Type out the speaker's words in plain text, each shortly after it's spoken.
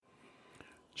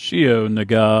Shio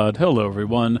Nagad. Hello,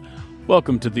 everyone.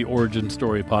 Welcome to the Origin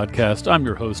Story Podcast. I'm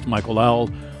your host, Michael Owl.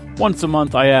 Once a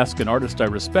month, I ask an artist I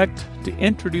respect to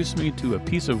introduce me to a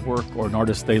piece of work or an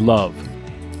artist they love.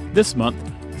 This month,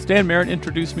 Stan Merritt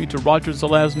introduced me to Roger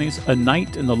Zelasney's A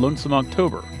Night in the Lonesome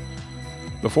October.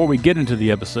 Before we get into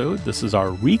the episode, this is our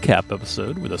recap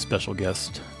episode with a special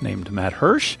guest named Matt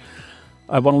Hirsch.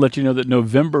 I want to let you know that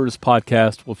November's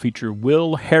podcast will feature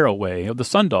Will Haraway of the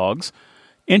Sundogs,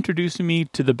 introducing me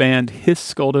to the band His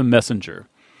Skulda Messenger.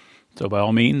 So by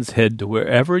all means, head to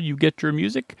wherever you get your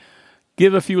music,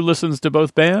 give a few listens to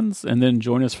both bands, and then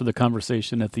join us for the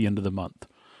conversation at the end of the month.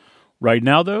 Right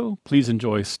now, though, please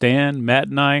enjoy Stan, Matt,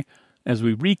 and I as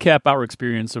we recap our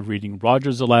experience of reading Roger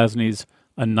Zelasney's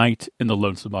A Night in the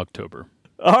Lonesome October.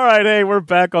 All right, hey, we're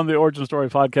back on the Origin Story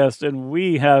Podcast, and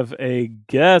we have a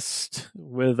guest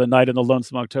with A Night in the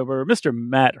Lonesome October, Mr.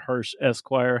 Matt Hirsch,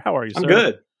 Esquire. How are you, sir? I'm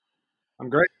good. I'm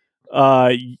great.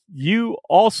 You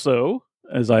also,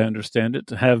 as I understand it,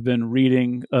 have been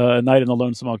reading A Night in the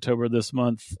Lonesome October this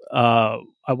month. I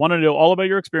want to know all about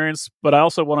your experience, but I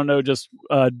also want to know just,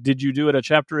 did you do it a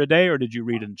chapter a day or did you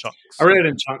read in chunks? I read it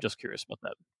in chunks. Just curious about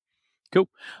that. Cool.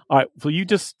 All right. Well,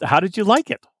 how did you like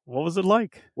it? What was it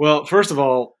like? Well, first of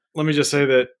all, let me just say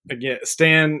that, again,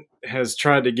 Stan has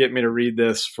tried to get me to read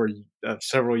this for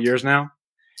several years now.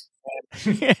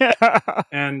 Yeah.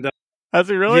 And has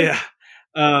he really? Yeah.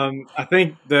 I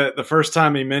think the first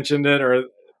time he mentioned it, or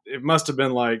it must have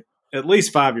been like at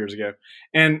least 5 years ago.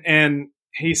 And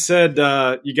he said,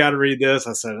 you got to read this.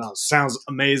 I said, oh, it sounds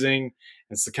amazing.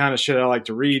 It's the kind of shit I like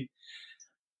to read.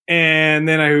 And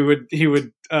then he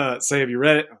would say, have you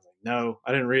read it? I was like, no,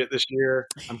 I didn't read it this year.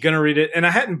 I'm going to read it. And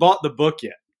I hadn't bought the book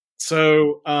yet.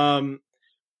 So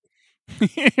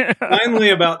finally,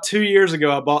 about 2 years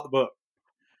ago, I bought the book.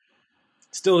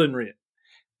 Still didn't read it.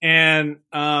 And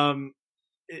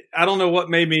I don't know what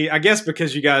made me, I guess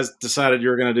because you guys decided you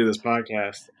were going to do this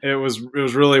podcast. It was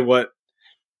really what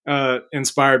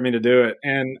inspired me to do it.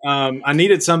 And I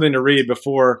needed something to read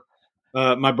before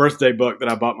my birthday book that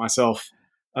I bought myself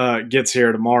gets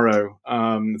here tomorrow.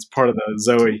 It's part of the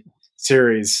Zoe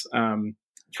series from,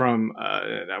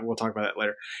 we'll talk about that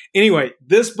later. Anyway,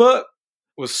 this book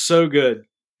was so good,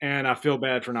 and I feel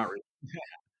bad for not reading.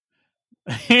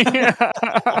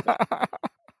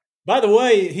 By the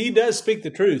way, he does speak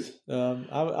the truth.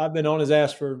 I've been on his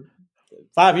ass for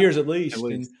 5 years at least.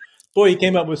 And boy, he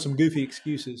came up with some goofy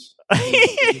excuses.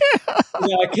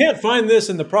 I can't find this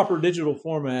in the proper digital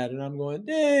format. And I'm going,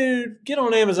 dude, get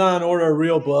on Amazon, order a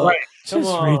real book. Right. Come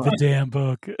on. Read the damn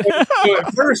book. So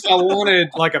at first, I wanted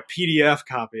like a PDF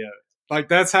copy of it. Like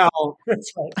that's what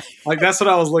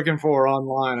I was looking for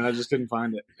online, and I just couldn't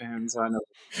find it. And so I know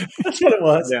that's what it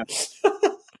was. Yeah.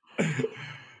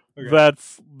 Okay.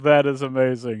 That is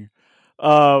amazing.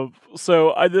 We're just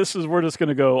going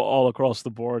to go all across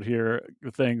the board here.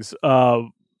 Things.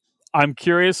 I'm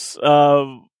curious.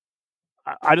 I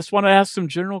just want to ask some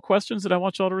general questions that I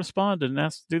want y'all to respond and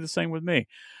do the same with me.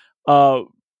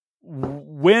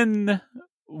 When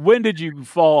did you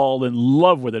fall in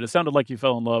love with it? It sounded like you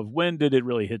fell in love. When did it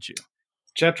really hit you?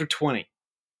 Chapter 20.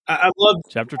 I loved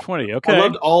Chapter 20. Okay, I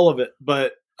loved all of it,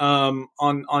 but on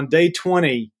day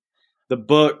 20. The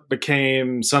book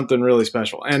became something really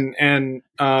special, and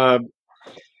I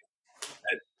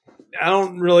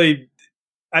didn't really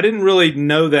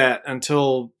know that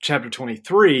until chapter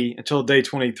 23, until day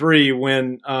 23,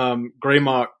 when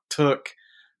Greymock took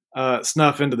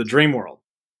Snuff into the dream world,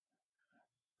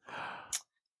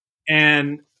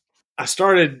 and I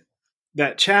started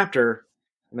that chapter,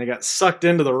 and they got sucked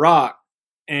into the rock,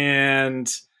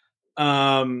 and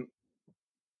I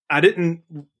didn't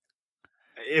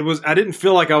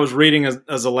feel like I was reading a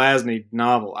Zelasney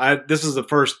novel. This is the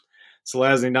first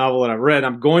Zelasney novel that I've read.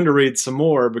 I'm going to read some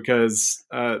more because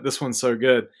this one's so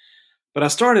good. But I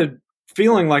started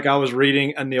feeling like I was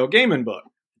reading a Neil Gaiman book.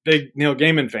 Big Neil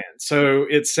Gaiman fan. So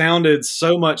it sounded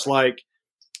so much like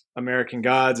American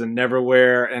Gods and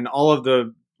Neverwhere and all of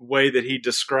the way that he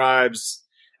describes,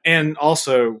 and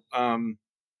also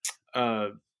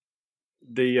the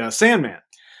Sandman.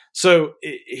 So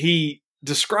he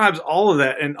describes all of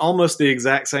that in almost the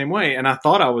exact same way. And I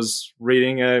thought I was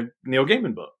reading a Neil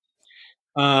Gaiman book.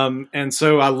 And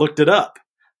so I looked it up.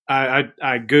 I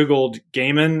Googled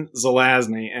Gaiman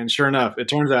Zelasney, and sure enough, it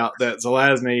turns out that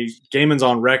Gaiman's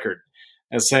on record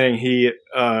as saying he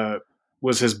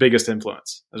was his biggest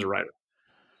influence as a writer.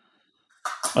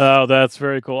 Oh, that's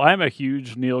very cool. I'm a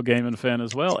huge Neil Gaiman fan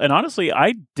as well. And honestly,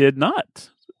 I did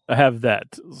not have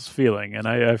that feeling. And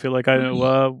I feel like I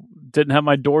didn't have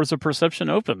my doors of perception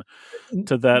open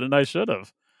to that, and I should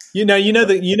have.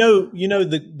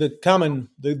 The common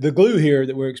the glue here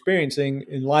that we're experiencing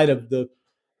in light of the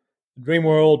dream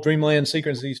world, dreamland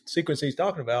sequence he's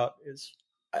talking about is.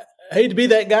 I hate to be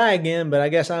that guy again, but I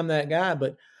guess I'm that guy.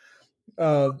 But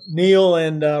Neil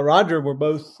and Roger were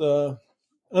both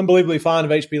unbelievably fond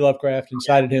of H.P. Lovecraft and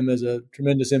cited him as a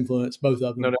tremendous influence. Both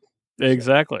of them. No doubt.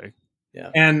 Exactly.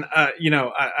 Yeah. And,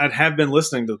 I have been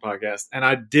listening to the podcast, and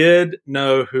I did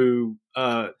know who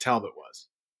Talbot was.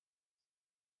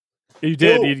 You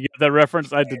did. You get that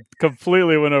reference? I did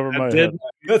completely went over my head.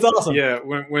 That's awesome. Yeah.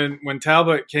 When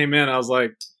Talbot came in, I was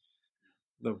like,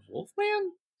 the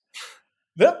Wolfman?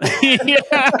 Yep.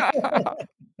 Yeah.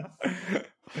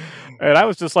 And I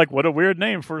was just like, what a weird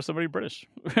name for somebody British.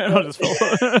 And I just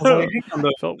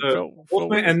felt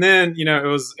Wolfman. And then, it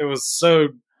was so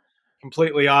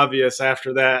completely obvious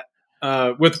after that,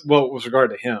 with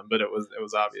regard to him, but it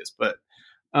was obvious. But,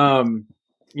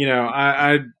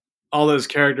 I all those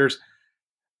characters.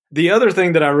 The other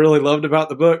thing that I really loved about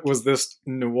the book was this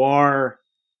noir,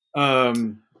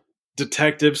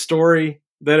 detective story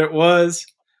that it was.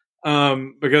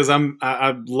 Because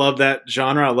I love that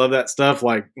genre. I love that stuff.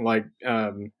 Like,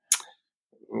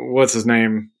 what's his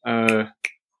name? The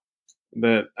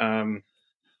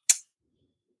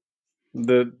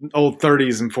old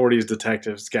 30s and 40s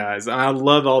detectives guys. And I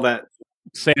love all that.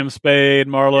 Sam Spade,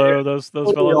 Marlowe, those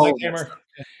fellows.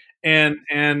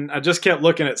 And I just kept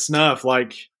looking at Snuff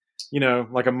like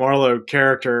a Marlowe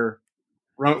character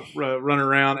running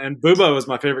around. And Bubo is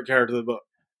my favorite character of the book.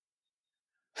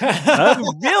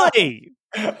 Really?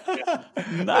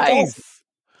 Nice.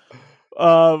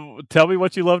 Tell me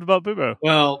what you loved about Bubo.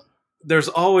 Well, there's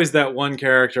always that one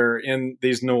character in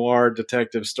these noir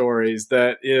detective stories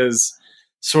that is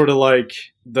sort of like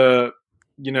the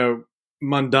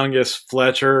Mundungus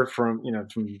Fletcher from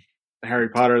Harry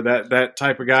Potter, that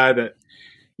type of guy that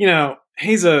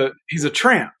he's a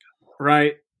tramp,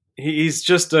 right? He's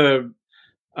just a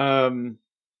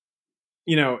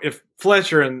if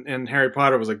Fletcher and Harry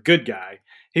Potter was a good guy,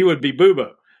 he would be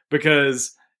Bubo,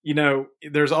 because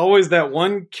there's always that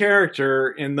one character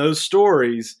in those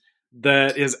stories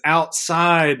that is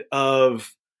outside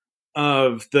of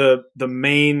the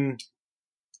main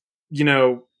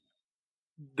the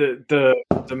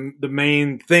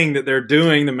main thing that they're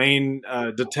doing, the main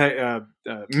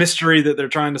mystery that they're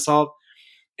trying to solve,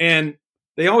 and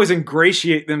they always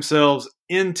ingratiate themselves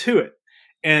into it.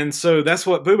 And so that's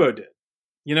what Bubo did.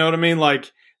 You know what I mean?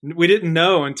 Like, we didn't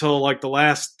know until like the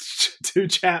last 2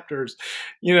 chapters,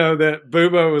 that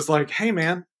Bubo was like, hey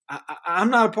man,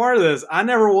 I'm not a part of this. I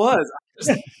never was. I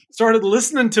just started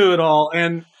listening to it all.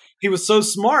 And he was so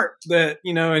smart that,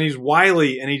 and he's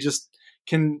wily, and he just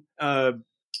can,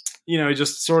 he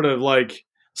just sort of like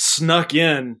snuck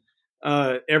in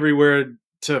everywhere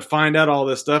to find out all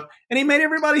this stuff. And he made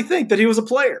everybody think that he was a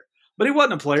player. But he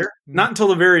wasn't a player, not until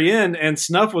the very end. And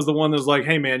Snuff was the one that was like,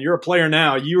 "Hey, man, you're a player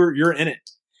now. You're in it."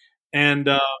 And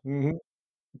another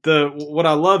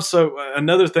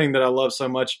thing that I love so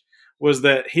much was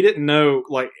that he didn't know.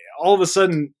 Like, all of a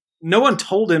sudden, no one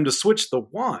told him to switch the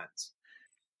wands.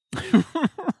 He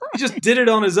just did it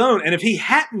on his own. And if he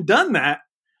hadn't done that,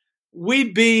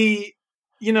 we'd be,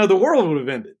 the world would have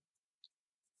ended.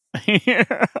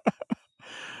 Yeah.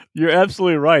 You're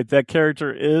absolutely right. That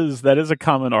character is a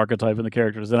common archetype in the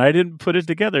characters, and I didn't put it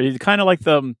together. He's kind of like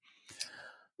the.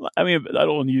 I mean, I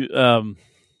don't. I'm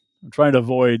trying to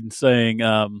avoid saying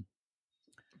a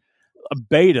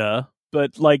beta,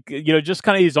 but like just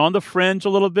kind of he's on the fringe a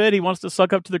little bit. He wants to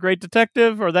suck up to the great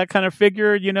detective or that kind of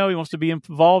figure. He wants to be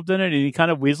involved in it, and he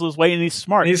kind of weasels his way. And he's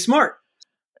smart. He's smart.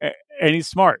 And he's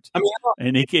smart. I mean,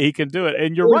 and he can do it.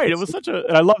 And you're right. It was such a.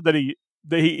 And I love that he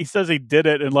says he did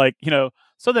it, and like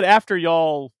so that after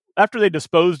they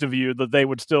disposed of you, that they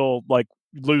would still like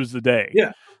lose the day.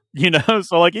 Yeah.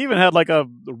 So like he even had like a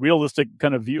realistic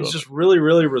kind of view. He's just really,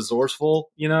 really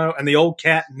resourceful, and the old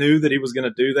cat knew that he was going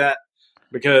to do that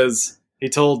because he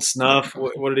told Snuff,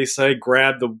 what did he say?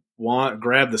 Grab the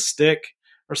stick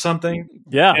or something.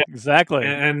 Yeah, exactly.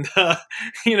 And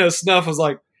Snuff was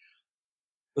like,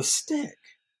 the stick?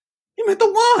 You meant the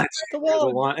wand. The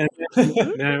wand.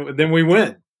 And then we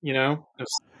win,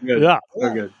 It's good. Yeah.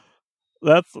 So good.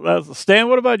 That's Stan.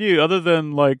 What about you? Other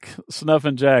than like Snuff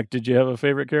and Jack, did you have a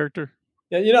favorite character?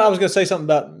 Yeah, I was going to say something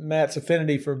about Matt's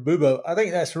affinity for Bubo. I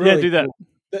think that's really do that.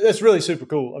 Cool. That's really super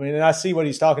cool. I mean, and I see what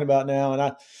he's talking about now,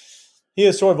 and he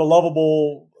is sort of a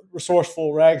lovable,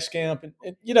 resourceful rag scamp, and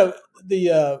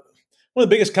the one of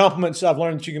the biggest compliments I've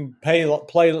learned that you can pay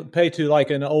to like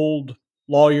an old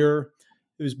lawyer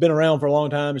who's been around for a long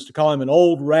time is to call him an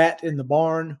old rat in the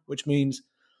barn, which means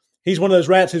he's one of those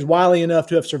rats who's wily enough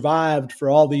to have survived for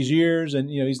all these years, and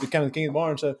he's the kind of king of the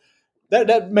barn. So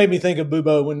that made me think of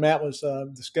Bubo when Matt was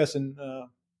discussing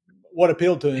what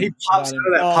appled to him. He pops out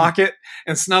of that pocket,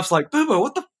 and Snuff's like, "Bubo,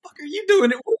 what the fuck are you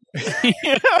doing?"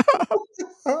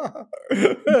 No,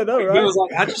 right? He was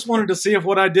like, "I just wanted to see if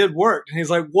what I did worked." And he's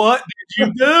like, "What did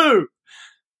you do?"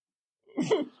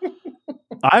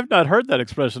 I've not heard that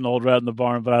expression, "old rat in the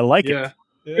barn," but I like it.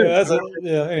 Yeah,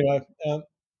 anyway.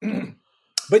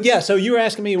 But yeah, so you were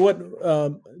asking me what?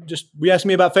 Were you asking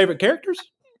me about favorite characters?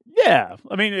 Yeah,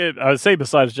 I mean, I would say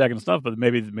besides Jack and Snuff, but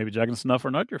maybe Jack and Snuff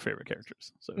are not your favorite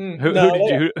characters. So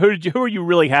who were you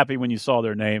really happy when you saw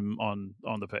their name on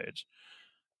the page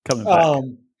coming back?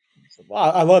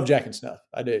 I love Jack and Snuff.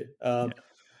 I do.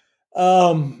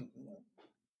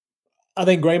 I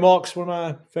think Greymalk's one of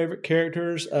my favorite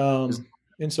characters.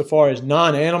 Insofar as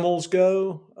non-animals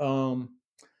go,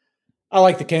 I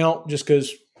like the Count just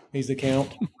because he's the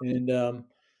Count, and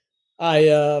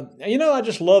I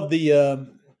just love the.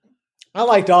 I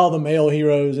liked all the male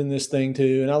heroes in this thing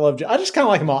too, and I just kind of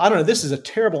like them all. I don't know. This is a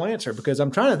terrible answer because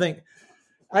I'm trying to think.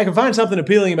 I can find something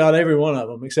appealing about every one of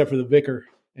them except for the Vicar,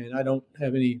 and I don't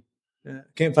have any.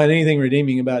 Can't find anything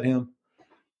redeeming about him.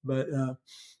 But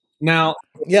now,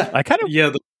 I kind of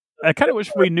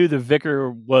wish we knew the Vicar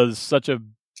was such a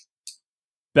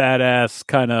badass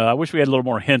kind of. I wish we had a little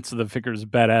more hints of the Vicar's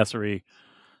badassery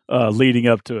leading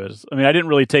up to it. I mean, I didn't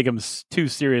really take him too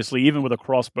seriously, even with a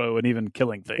crossbow and even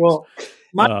killing things. Well,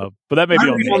 but that may be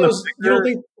on the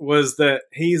Vicar was that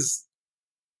he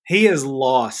has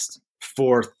lost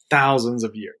for thousands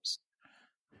of years,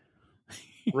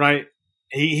 right?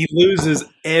 He loses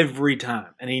every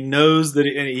time, and he knows that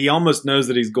he almost knows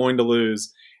that he's going to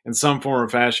lose in some form or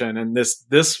fashion. And this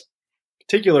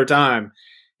particular time,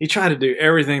 he tried to do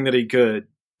everything that he could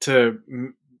to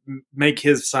make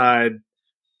his side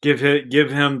give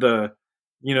him the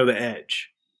the edge,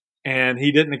 and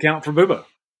he didn't account for Bubo.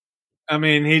 I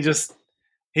mean, he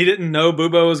didn't know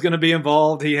Bubo was going to be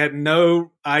involved. He had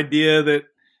no idea that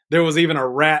there was even a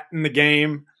rat in the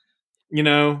game,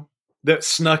 that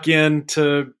snuck in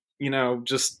to,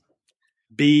 just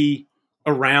be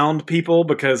around people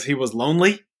because he was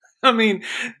lonely. I mean,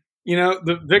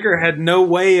 the Vicar had no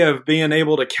way of being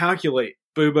able to calculate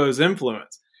Bubo's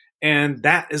influence. And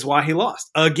that is why he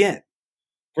lost again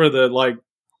for the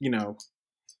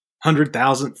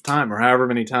 100,000th time or however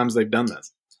many times they've done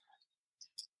this.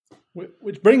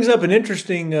 Which brings up an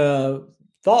interesting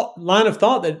line of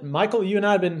thought that Michael, you and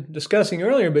I have been discussing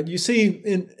earlier. But you see,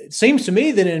 it seems to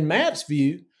me that in Matt's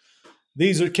view,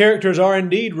 these characters are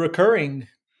indeed recurring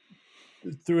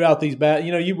throughout these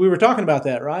we were talking about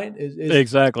that, right?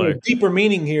 Exactly. Deeper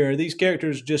meaning here. Are these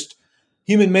characters just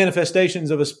human manifestations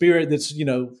of a spirit that's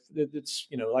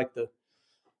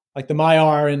like the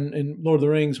Maiar in Lord of the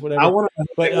Rings, whatever. I want to know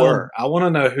who they were. I want to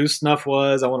know who Snuff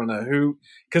was. I want to know who,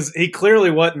 because he clearly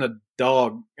wasn't a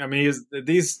dog. I mean,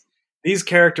 these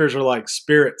characters are like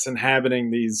spirits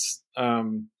inhabiting these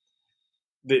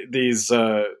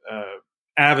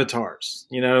avatars.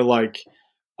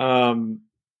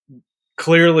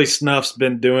 Clearly Snuff's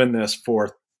been doing this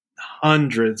for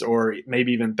hundreds or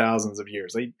maybe even thousands of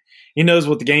years. He knows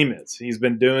what the game is. He's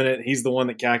been doing it. He's the one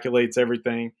that calculates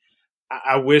everything.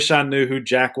 I wish I knew who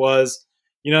Jack was.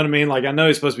 You know what I mean? Like, I know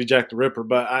he's supposed to be Jack the Ripper,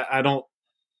 but I don't.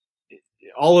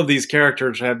 All of these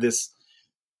characters have this,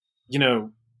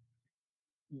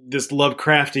 this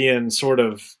Lovecraftian sort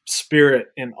of spirit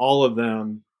in all of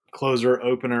them. Closer,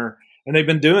 opener, and they've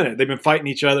been doing it. They've been fighting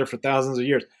each other for thousands of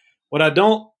years. What I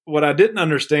didn't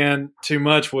understand too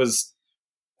much was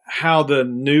how the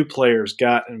new players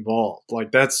got involved.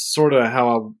 Like, that's sort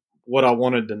of what I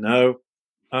wanted to know.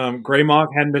 Greymalk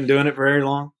hadn't been doing it very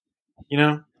long,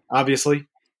 obviously.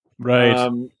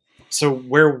 Right. So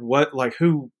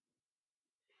who,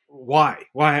 why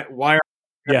are,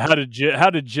 yeah. How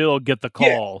did Jill get the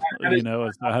call?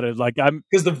 I'm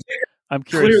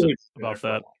curious about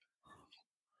that.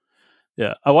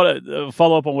 Yeah, I want to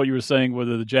follow up on what you were saying with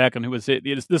the Jack and who was it.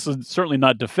 This is certainly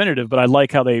not definitive, but I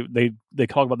like how they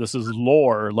talk about this as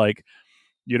lore. Like,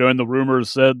 and the rumors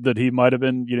said that he might have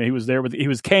been, he was there he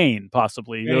was Cain,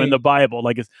 possibly, in the Bible.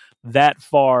 Like, it's that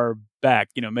far back.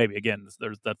 Maybe again,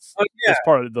 that's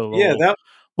part of the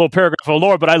little paragraph of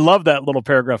lore. But I love that little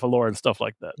paragraph of lore and stuff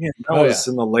like that. Yeah, that was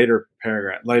in the later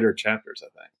chapters, I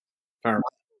think.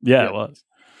 Yeah, it was.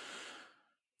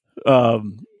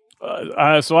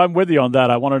 So I'm with you on that.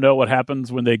 I want to know what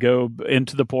happens when they go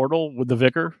into the portal with the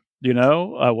Vicar.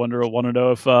 I want to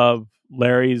know if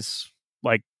Larry's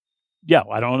like,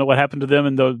 I don't know what happened to them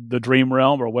in the dream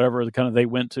realm or whatever kind of they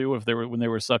went to when they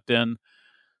were sucked in.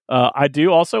 I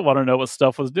do also want to know what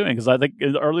Stuff was doing, because I think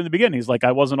early in the beginning, he's like,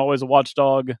 I wasn't always a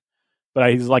watchdog,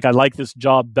 but he's like, I like this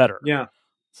job better. Yeah.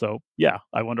 So, yeah,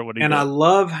 I wonder what he did. I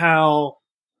love how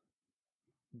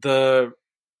the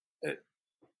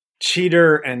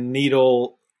Cheater and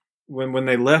Needle, when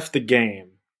they left the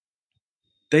game,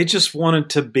 they just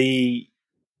wanted to be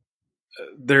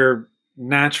their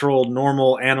natural,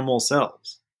 normal animal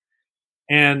selves.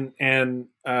 And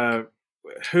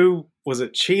who was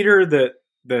it? Cheater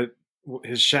that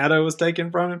his shadow was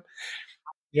taken from him.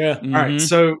 Yeah. Mm-hmm. All right.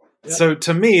 So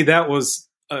to me, that was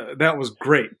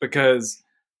great, because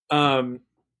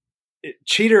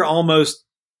Cheater almost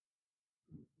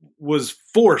was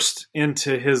forced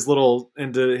into his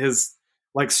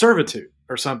like servitude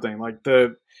or something. Like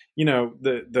the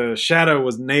shadow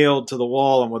was nailed to the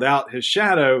wall, and without his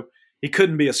shadow, he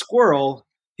couldn't be a squirrel.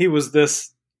 He was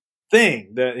this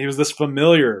thing he was this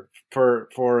familiar for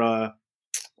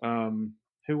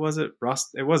who was it?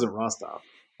 It wasn't Rostov,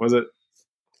 was it?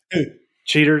 Who?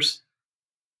 Cheaters.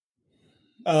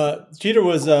 Cheater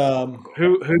was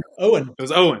who Owen. It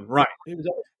was Owen, right? He was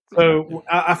Owen. So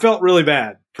I felt really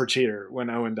bad for Cheater when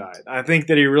Owen died. I think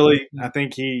that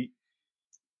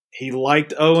he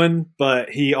liked Owen, but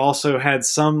he also had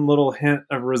some little hint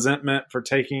of resentment for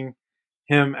taking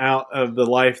him out of the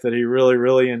life that he really,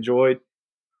 really enjoyed.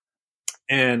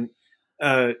 And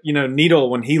Needle,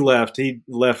 when he left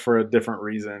for a different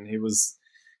reason. He was,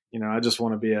 I just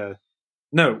want to be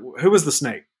who was the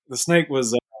snake? The snake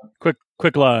was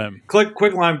Quicklime.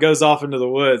 Quicklime goes off into the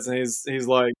woods, and he's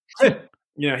like,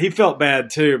 he felt bad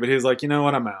too, but he was like, you know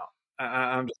what, I'm out.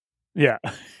 I'm just... Yeah.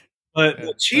 But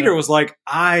the Cheater was like,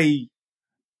 I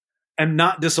am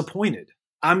not disappointed.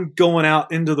 I'm going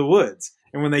out into the woods.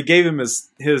 And when they gave him his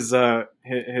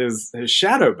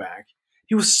shadow back,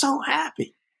 he was so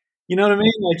happy. You know what I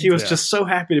mean? Like, he was just so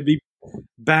happy to be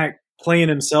back playing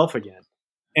himself again.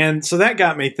 And so that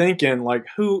got me thinking, like,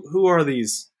 who are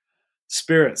these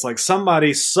spirits? Like,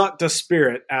 somebody sucked a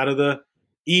spirit out of the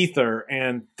ether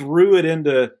and threw it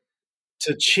into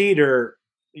Cheater,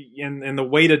 and the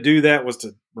way to do that was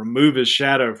to remove his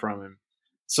shadow from him.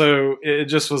 So it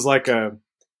just was like a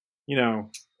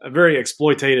very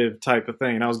exploitative type of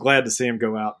thing. And I was glad to see him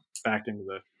go out back into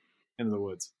the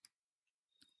woods.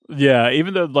 Yeah,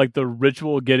 even though like the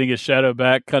ritual getting his shadow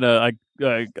back, I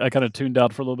kind of tuned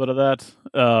out for a little bit of that.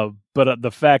 But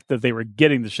the fact that they were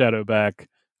getting the shadow back,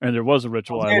 and there was a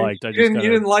ritual I liked. You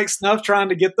didn't like Snuff trying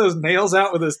to get those nails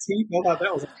out with his teeth? I thought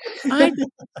that was... I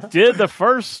did the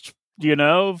first,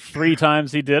 3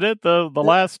 times he did it. The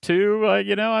last 2,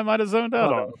 I might have zoned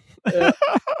out on.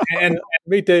 And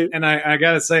me too. And I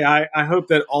gotta say, I hope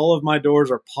that all of my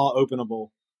doors are paw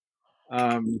openable.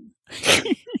 I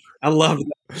love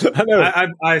that. I know.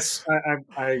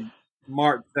 I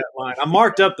marked that line. I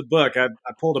marked up the book. I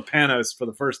pulled a Panos for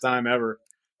the first time ever.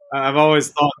 I've always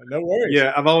thought, no worries.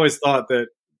 Yeah, I've always thought that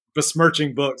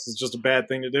besmirching books is just a bad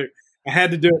thing to do. I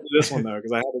had to do it to this one though,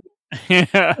 because I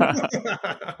had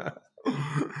to.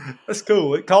 That's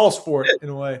cool. It calls for it in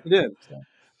a way. It did. So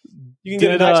you can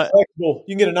get a nice collectible.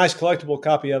 You can get a nice collectible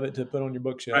copy of it to put on your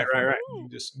bookshelf. Right. You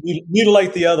can just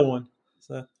mutilate the other one.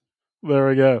 So there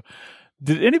we go.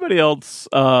 Did anybody else,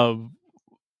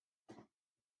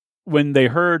 when they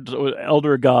heard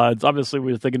Elder Gods, obviously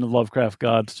we were thinking of Lovecraft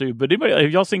gods too, but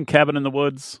have y'all seen Cabin in the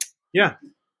Woods? Yeah.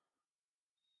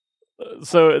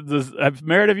 So,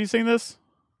 Merritt, have you seen this?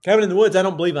 Cabin in the Woods, I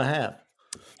don't believe I have.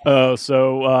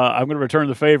 So I'm going to return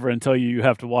the favor and tell you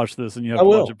have to watch this, and you have to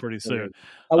watch it pretty soon.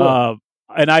 I will.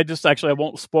 And I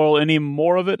won't spoil any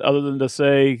more of it other than to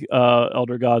say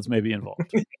Elder Gods may be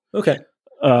involved. Okay.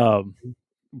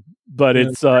 But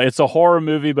it's a horror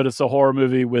movie, but it's a horror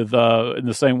movie with in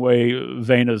the same way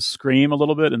vein as Scream a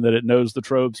little bit, in that it knows the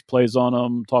tropes, plays on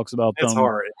them, talks about them. It's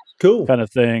horror. Cool. Kind of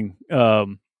thing.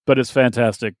 But it's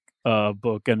fantastic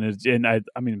book, and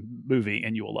movie,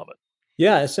 and you will love it.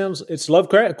 Yeah, it's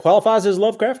Lovecraft, qualifies as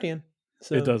Lovecraftian.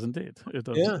 So. It does indeed.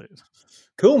 Indeed.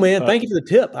 Cool, man. Thank you for the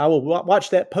tip. I will watch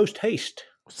that post haste.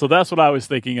 So that's what I was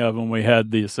thinking of when we had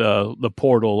these the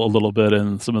portal a little bit,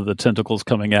 and some of the tentacles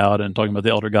coming out, and talking about the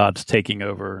Elder Gods taking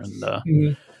over,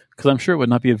 and because I'm sure it would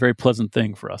not be a very pleasant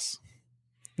thing for us.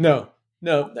 No,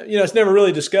 it's never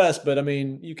really discussed, but I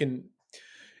mean, you can,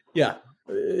 yeah.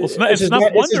 Well, Snuff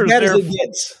wonders as bad as it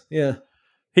gets. Yeah,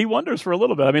 he wonders for a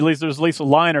little bit. I mean, there's at least a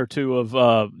line or two of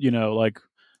like,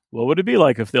 what would it be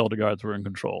like if the Elder Gods were in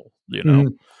control?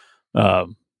 But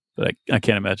I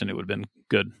can't imagine it would have been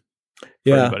good.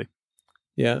 For everybody.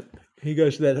 Yeah. He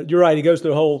goes to that. You're right. He goes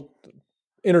through a whole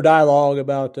inner dialogue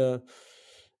about.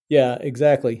 Yeah,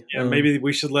 exactly. Yeah, maybe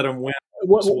we should let him win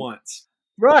once.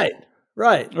 Right.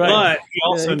 Right. But he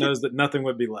also knows that nothing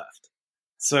would be left.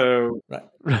 So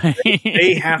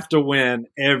they have to win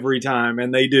every time,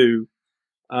 and they do.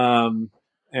 And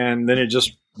then it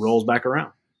just rolls back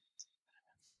around.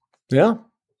 Yeah.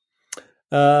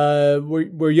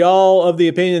 Were y'all of the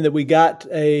opinion that we got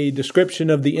a description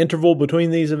of the interval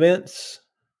between these events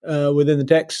within the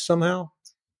text somehow?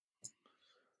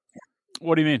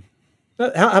 What do you mean?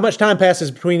 How much time passes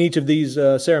between each of these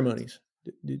ceremonies?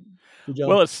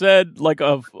 Well, it said like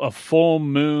a full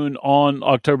moon on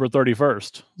October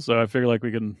 31st. So I figure like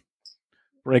we can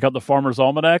break out the Farmer's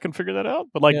Almanac and figure that out.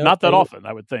 But like not that often,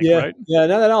 I would think, right? Yeah,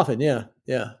 not that often. Yeah.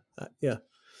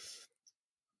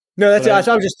 No, that's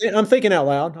I'm thinking out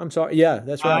loud. I'm sorry. Yeah,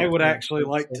 that's right. I would actually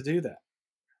like to do that.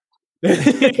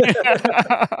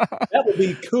 That would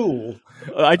be cool.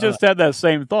 I just had that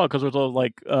same thought because it was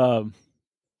like,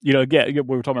 again,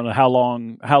 we were talking about how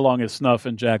long has Snuff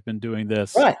and Jack been doing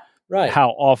this? Right. How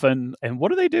often, and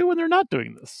what do they do when they're not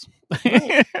doing this?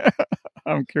 Right.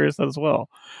 I'm curious as well.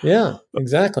 Yeah,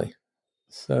 exactly.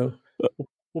 So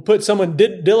we'll put someone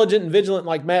diligent and vigilant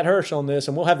like Matt Hirsch on this,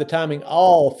 and we'll have the timing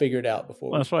all figured out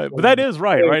before. That's right. But that is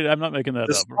right? I'm not making that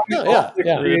up. Yeah.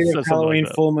 Halloween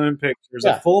full moon pictures.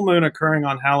 A full moon occurring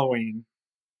on Halloween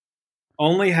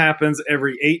only happens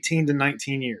every 18 to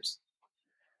 19 years.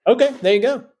 Okay, there you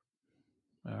go.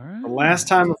 All right. The last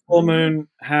time a full moon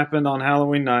happened on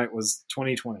Halloween night was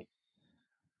 2020.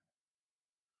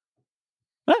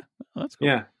 That's cool.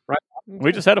 Yeah, right.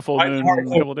 We just had a full moon a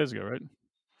couple of days ago, right?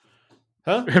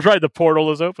 Huh? Right, the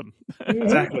portal is open.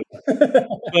 Exactly.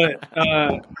 But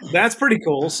that's pretty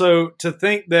cool. So to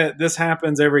think that this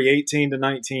happens every 18 to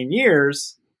 19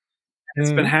 years,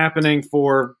 it's been happening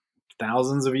for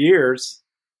thousands of years.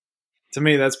 To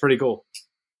me, that's pretty cool.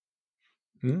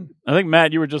 I think,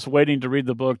 Matt, you were just waiting to read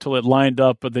the book till it lined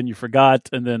up, but then you forgot,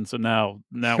 and then so now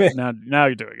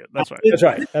you're doing it. That's right. That's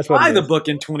right. That's what. Buy the book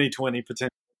in 2020 potentially.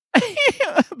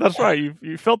 That's right.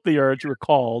 You felt the urge. You were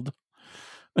called.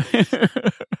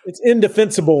 It's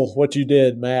indefensible what you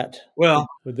did, Matt. Well,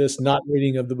 with this not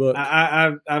reading of the book,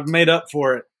 I've made up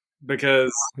for it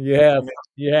because you have.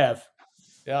 Yeah,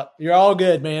 you're all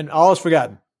good, man. All is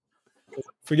forgotten.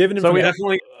 Forgiven and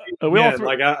forgotten.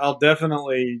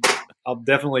 I'll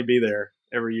definitely be there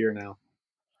every year now.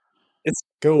 It's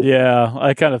cool. Yeah,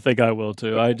 I kind of think I will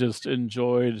too. I just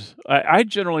enjoyed. I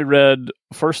generally read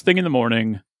first thing in the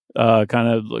morning, kind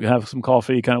of have some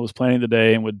coffee, kind of was planning the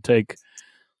day, and would take,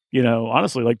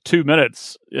 honestly, like 2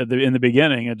 minutes in the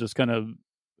beginning, and just kind of,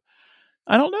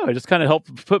 I don't know, it just kind of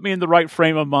helped put me in the right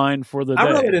frame of mind for the day.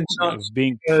 I read it in chunks,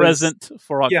 being present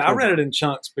for October. Yeah, I read it in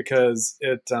chunks because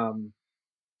it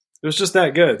was just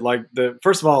that good. Like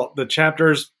first of all, the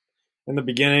chapters in the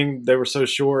beginning, they were so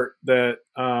short that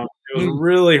it was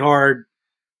really hard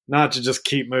not to just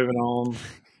keep moving on,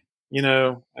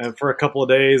 for a couple of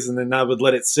days, and then I would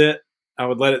let it sit. I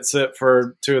would let it sit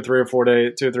for 2 or 3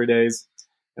 days,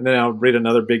 and then I would read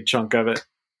another big chunk of it.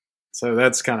 So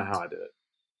that's kind of how I did it.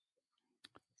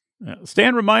 Yeah.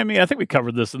 Stan, remind me, I think we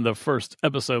covered this in the first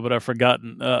episode, but I've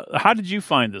forgotten. How did you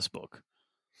find this book?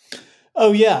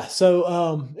 Oh yeah.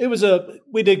 So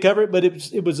we did cover it, but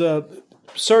it was a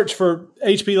search for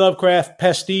H.P. Lovecraft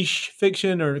pastiche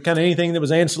fiction or kind of anything that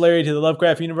was ancillary to the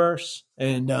Lovecraft universe.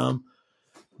 And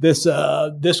this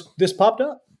popped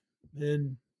up.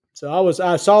 And so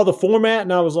I saw the format,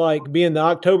 and I was like, being the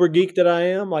October geek that I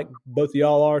am, like both of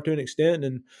y'all are to an extent,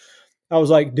 and I was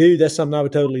like, dude, that's something I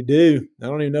would totally do. I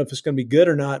don't even know if it's going to be good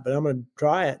or not, but I'm going to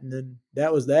try it. And then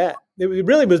that was that. It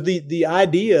really was the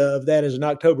idea of that as an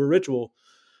October ritual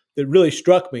that really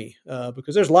struck me,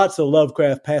 because there's lots of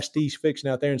Lovecraft pastiche fiction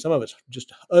out there, and some of it's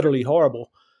just utterly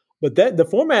horrible. But the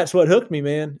format's what hooked me,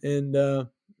 man. And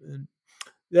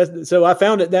so I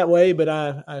found it that way, but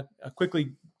I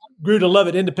quickly grew to love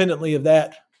it independently of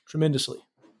that tremendously.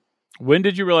 When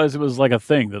did you realize it was like a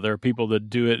thing that there are people that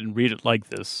do it and read it like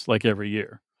this, like every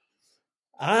year?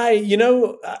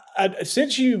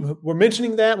 Since you were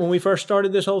mentioning that when we first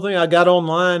started this whole thing, I got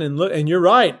online and looked, and you're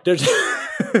right. There's,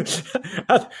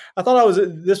 I thought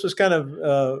this was kind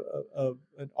of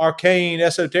an arcane,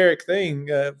 esoteric thing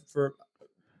for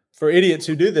idiots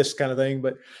who do this kind of thing.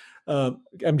 But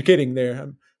I'm kidding there.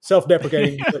 I'm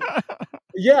self-deprecating.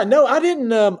 Yeah, no, I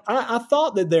didn't. I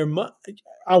thought that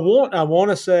I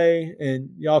want to say, and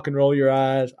y'all can roll your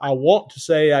eyes, I want to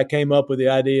say I came up with the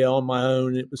idea on my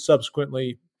own. It was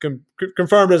subsequently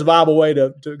confirmed as a viable way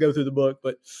to go through the book.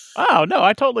 But oh no,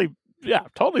 I totally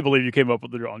believe you came up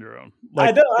with it on your own. Like,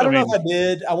 I don't know if I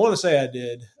did. I want to say I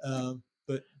did,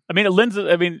 but I mean,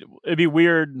 it'd be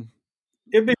weird.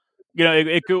 It'd be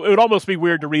it would almost be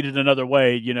weird to read it another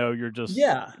way. You're just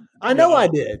I know I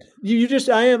did. You just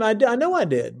I know I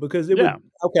did because it would.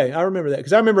 Okay, I remember that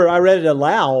because I remember I read it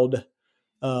aloud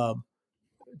a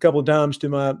couple of times to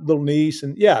my little niece,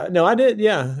 and I did.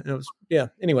 Yeah, it was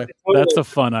Anyway, that's a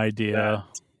fun idea.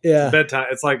 Yeah, it's bedtime.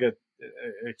 It's like a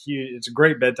huge. It's a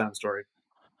great bedtime story.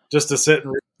 Just to sit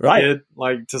and read,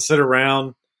 like to sit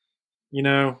around,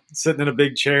 sitting in a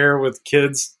big chair with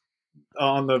kids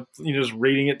on the, just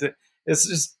reading it. It's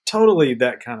just totally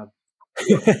that kind of.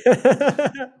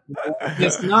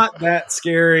 It's not that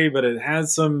scary, but it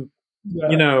has some,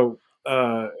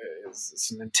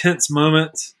 some intense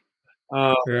moments.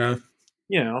 And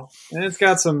it's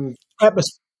got some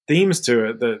themes to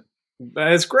it that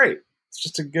it's great. It's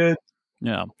just a good.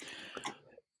 Yeah.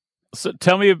 So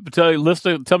tell me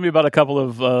about a couple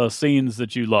of scenes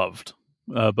that you loved,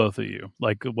 both of you.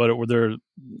 Like, what were there?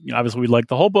 Obviously, we liked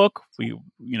the whole book. We,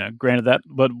 granted that,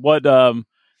 but what?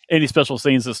 Any special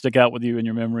scenes that stick out with you in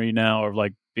your memory now, or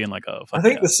like being like, oh, I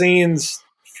think the scenes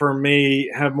for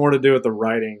me have more to do with the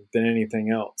writing than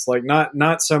anything else. Like,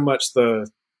 not so much the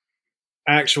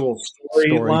actual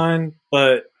storyline,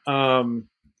 but Paul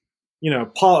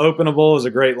Openable is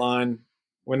a great line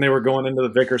when they were going into the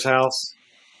vicar's house.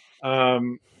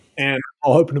 And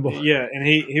Openable. Yeah. And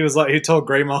he was like, he told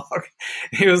Greymock,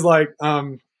 he was like,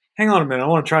 hang on a minute. I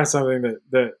want to try something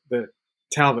that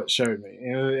Talbot showed me.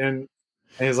 And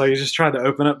he's like, he just tried to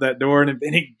open up that door and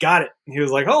he got it. And he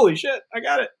was like, holy shit, I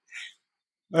got it.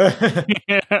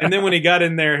 And then when he got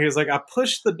in there, he was like, I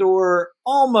pushed the door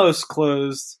almost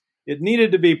closed. It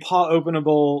needed to be paw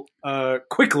openable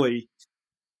quickly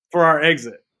for our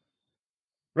exit.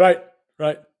 Right.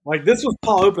 Like this was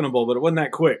paw openable, but it wasn't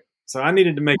that quick. So I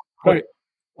needed to make it quick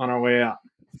on our way out.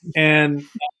 And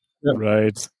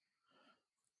right.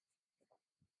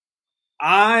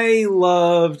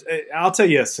 I'll tell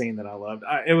you a scene that I loved.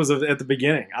 It was at the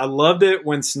beginning. I loved it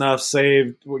when Snuff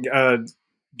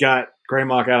got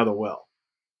Greymock out of the well.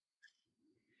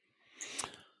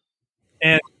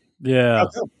 And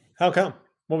how come?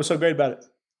 What was so great about it?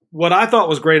 What I thought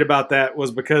was great about that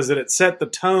was because it set the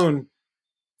tone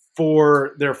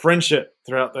for their friendship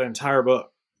throughout the entire book.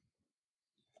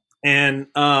 And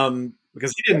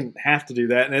because he didn't have to do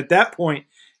that. And at that point,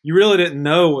 you really didn't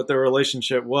know what their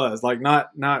relationship was. Like, not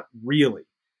really.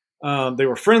 They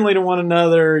were friendly to one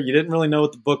another. You didn't really know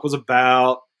what the book was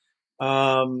about.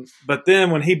 But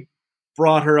then when he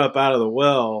brought her up out of the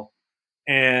well,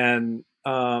 and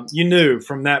you knew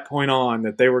from that point on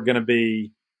that they were going to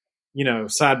be,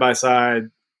 side by side,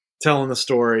 telling the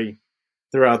story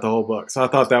throughout the whole book. So I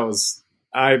thought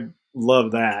I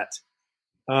love that.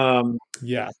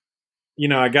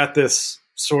 I got this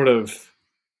sort of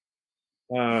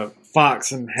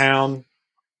fox and hound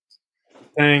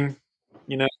thing,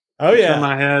 in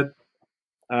my head.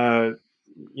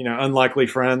 Unlikely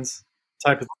friends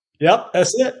type of thing. Yep,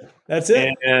 that's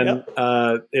it. And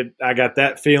I got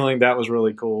that feeling. That was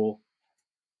really cool.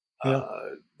 Yeah.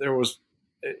 There was,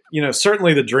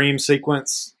 certainly the dream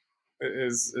sequence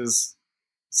is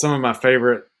some of my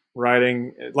favorite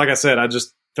writing. Like I said, I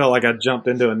just felt like I jumped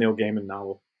into a Neil Gaiman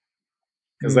novel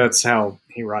because that's how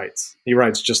he writes. He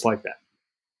writes just like that,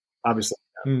 obviously.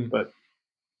 But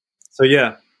so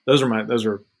those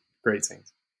are great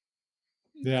scenes.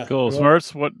 Yeah, cool.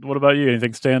 Smarts, what about you?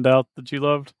 Anything stand out that you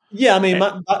loved? Yeah, I mean,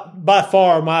 by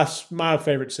far my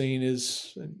favorite scene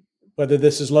is, whether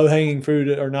this is low hanging fruit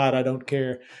or not, I don't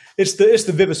care. It's the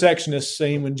vivisectionist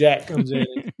scene when Jack comes in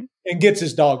and gets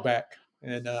his dog back,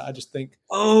 and I just think,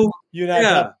 good.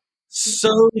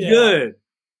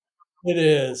 It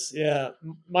is, yeah.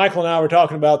 Michael and I were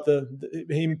talking about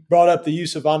he brought up the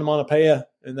use of onomatopoeia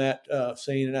in that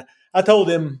scene, and I told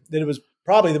him that it was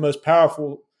probably the most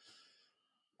powerful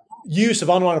use of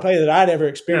onomatopoeia that I'd ever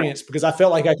experienced, because I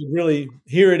felt like I could really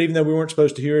hear it, even though we weren't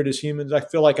supposed to hear it as humans. I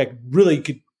feel like I really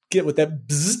could get what that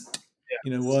bzzzt,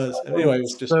 was. Anyway, it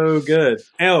was just so good.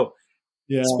 Oh,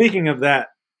 yeah. Speaking of that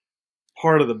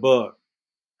part of the book,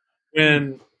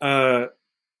 when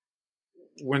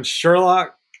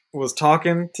Sherlock was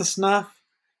talking to Snuff,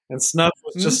 and Snuff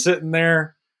was just sitting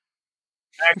there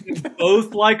acting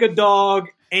both like a dog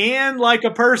and like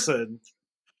a person,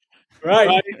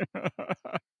 right?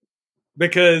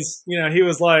 Because, he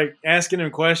was like asking him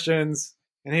questions,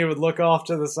 and he would look off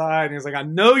to the side, and he was like, I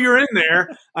know you're in there.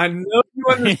 I know you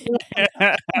understand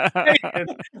what I'm saying.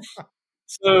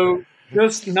 So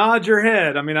just nod your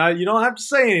head. I mean, you don't have to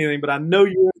say anything, but I know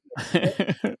you're in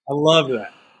there. I love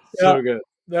that. So good.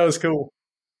 That was cool.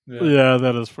 Yeah,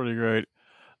 that is pretty great.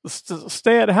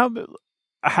 Stan,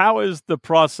 how is the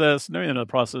process? No, the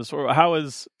process, or how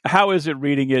is it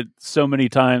reading it so many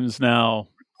times now?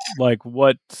 Like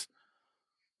what?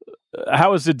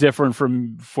 How is it different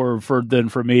than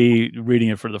for me reading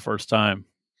it for the first time?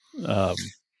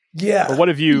 Yeah. Or what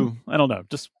have you? I don't know.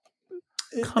 Just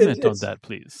comment on that,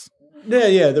 please.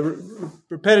 Yeah. The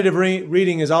repetitive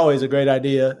reading is always a great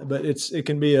idea, but there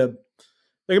can be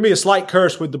a slight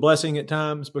curse with the blessing at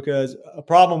times, because a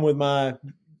problem with my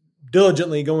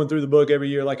diligently going through the book every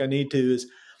year like I need to is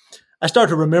I start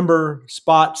to remember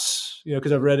spots,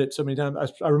 because I've read it so many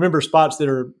times. I remember spots that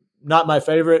are not my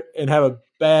favorite and have a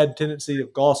bad tendency to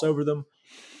gloss over them.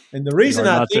 And the reason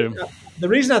I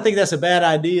think that's a bad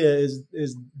idea is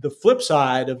the flip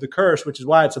side of the curse, which is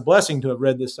why it's a blessing to have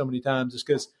read this so many times, is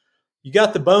because you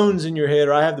got the bones in your head,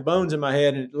 or I have the bones in my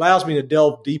head, and it allows me to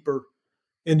delve deeper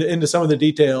into some of the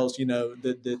details,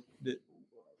 that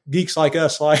geeks like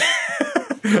us like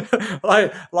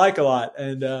a lot.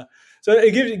 And so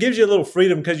it gives you a little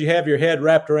freedom, because you have your head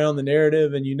wrapped around the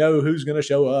narrative, and you know who's going to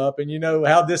show up, and you know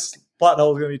how this plot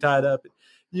hole is going to be tied up.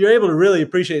 You're able to really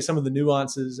appreciate some of the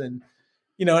nuances, and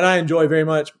I enjoy very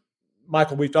much,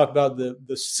 Michael, we've talked about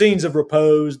the scenes of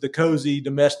repose, the cozy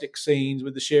domestic scenes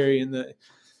with the sherry, and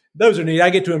those are neat. I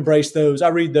get to embrace those. I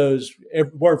read those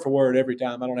word for word every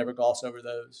time. I don't ever gloss over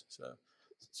those.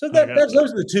 So those are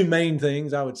the two main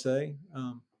things I would say.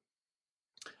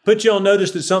 Put you on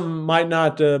notice that something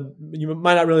you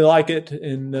might not really like it,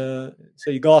 and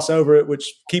so you gloss over it, which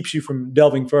keeps you from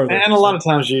delving further. And a lot of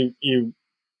times you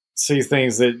see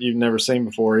things that you've never seen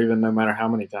before, even no matter how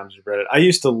many times you've read it. I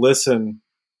used to listen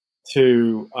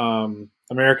to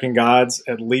American Gods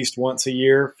at least once a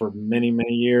year for many,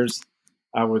 many years.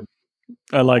 I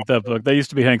like that book. That used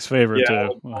to be Hank's favorite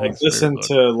too. I would listen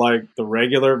to like the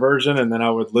regular version, and then I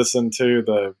would listen to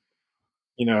the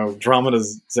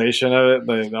dramatization of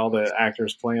it, all the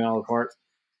actors playing all the parts.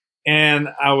 And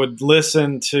I would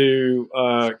listen to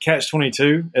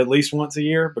Catch-22 at least once a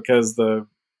year, because the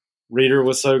reader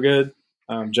was so good.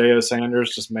 J.O.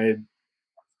 Sanders just made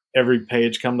every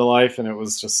page come to life, and it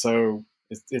was just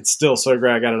it's still so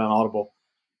great. I got it on Audible,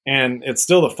 and it's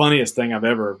still the funniest thing I've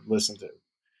ever listened to.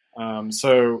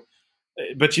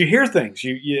 But you hear things,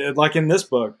 you like in this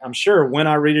book, I'm sure when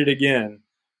I read it again,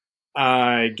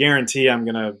 I guarantee I'm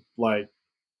going to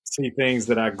see things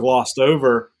that I glossed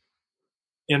over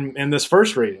in this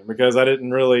first reading, because I'm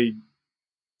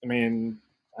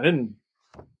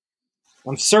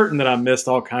certain that I missed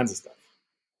all kinds of stuff.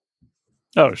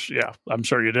 Oh yeah, I'm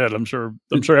sure you did. I'm sure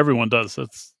everyone does.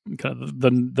 That's kind of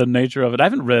the nature of it. I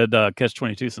haven't read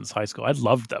Catch-22 since high school. I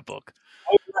loved that book.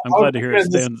 I'm glad to hear it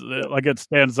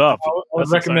stands up. I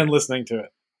would recommend listening to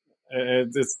it.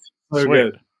 It's so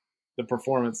good. The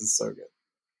performance is so good.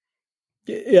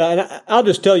 Yeah, and I'll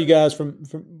just tell you guys from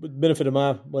the benefit of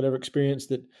my whatever experience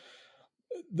that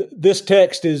this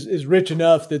text is rich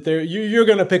enough that you're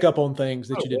going to pick up on things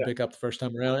that you didn't pick up the first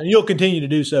time around, and you'll continue to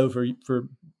do so for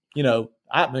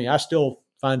I still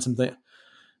find something.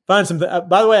 By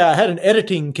the way, I had an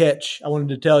editing catch I wanted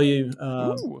to tell you,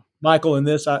 Michael, in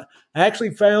this. I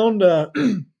actually found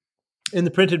in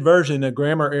the printed version a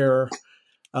grammar error,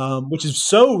 which is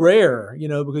so rare,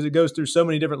 because it goes through so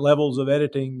many different levels of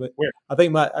editing. But I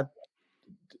think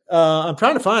I'm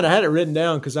trying to find. I had it written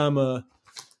down because I'm a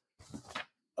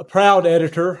proud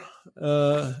editor.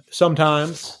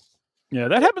 Sometimes, yeah,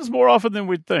 that happens more often than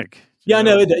we'd think. Yeah, I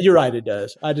know. You're right. It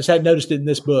does. I just hadn't noticed it in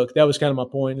this book. That was kind of my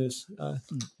point.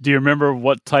 Do you remember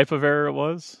what type of error it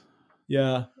was?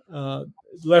 Yeah,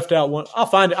 left out one. I'll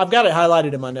find it. I've got it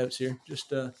highlighted in my notes here.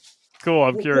 Just cool.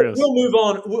 I'm curious. We'll move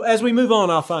on. As we move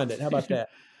on, I'll find it. How about that?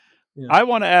 Yeah. I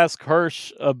want to ask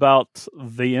Hirsch about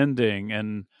the ending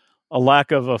and a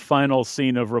lack of a final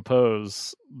scene of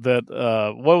repose.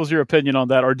 What was your opinion on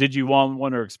that, or did you want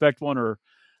one or expect one, or?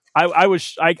 I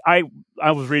was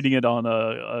reading it on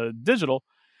a digital,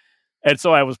 and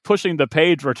so I was pushing the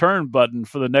page return button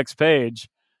for the next page,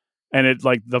 and it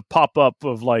the pop up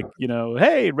of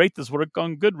hey, rate this work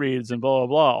on Goodreads and blah blah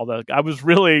blah, all that. I was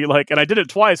really and I did it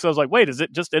twice. So I was like, wait, is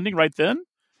it just ending right then?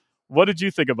 What did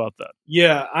you think about that?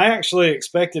 Yeah, I actually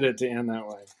expected it to end that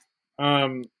way.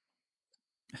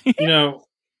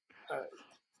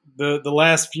 The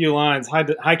last few lines.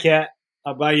 Hi cat,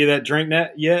 I'll buy you that drink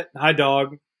net yet. Hi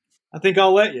dog, I think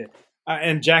I'll let you.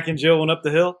 And Jack and Jill went up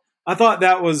the hill. I thought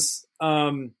that was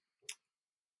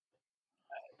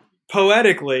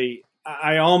poetically.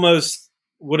 I almost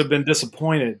would have been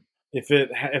disappointed if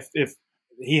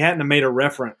he hadn't have made a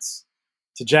reference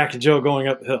to Jack and Jill going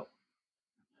up the hill.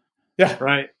 Yeah,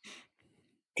 right.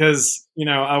 Because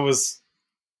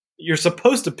you're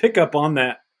supposed to pick up on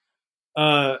that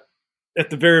at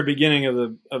the very beginning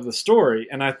of the story,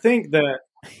 and I think that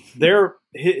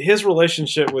his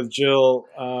relationship with Jill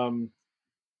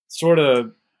sort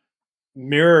of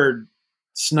mirrored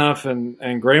Snuff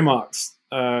and Greymock's,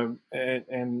 and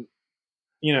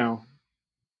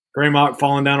Greymock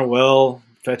falling down a well,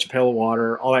 fetch a pail of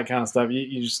water, all that kind of stuff.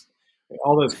 You just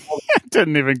all those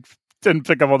didn't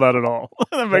pick up on that at all.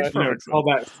 That makes perfect sense. All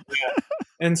that,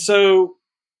 and so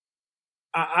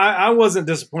I wasn't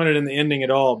disappointed in the ending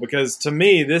at all, because to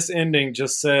me this ending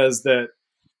just says that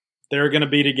they're going to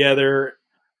be together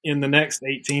in the next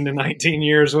 18 to 19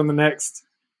 years when the next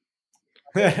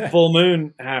full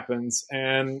moon happens,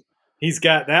 and he's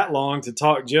got that long to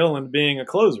talk Jill into being a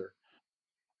closer.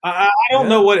 I don't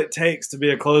know what it takes to be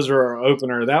a closer or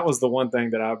opener. That was the one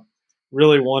thing that I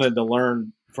really wanted to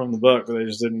learn from the book, but they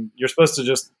just didn't. You're supposed to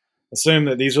just assume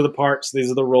that these are the parts, these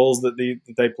are the roles that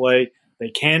they play. They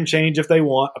can change if they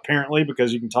want, apparently,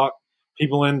 because you can talk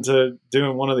people into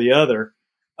doing one or the other.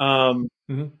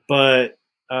 But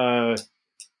I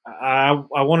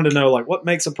wanted to know, like, what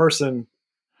makes a person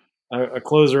a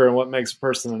closer and what makes a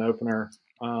person an opener.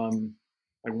 Like,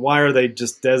 why are they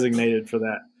just designated for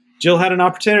that? Jill had an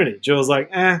opportunity. Jill was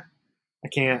like, I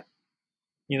can't,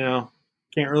 can't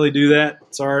really do that.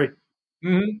 Sorry.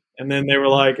 And then they were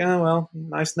like, oh, well,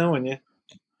 nice knowing you.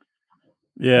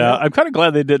 Yeah, I'm kind of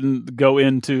glad they didn't go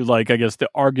into, like, I guess the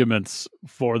arguments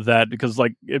for that, because,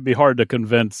 like, it'd be hard to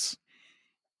convince,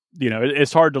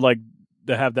 it's hard to, like,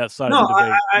 to have that side of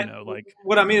the debate,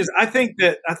 what I mean is I think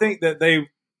that they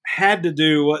had to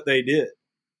do what they did.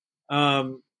 Yeah,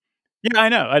 I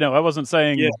know. I wasn't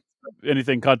saying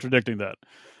anything contradicting that.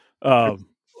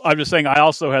 I'm just saying I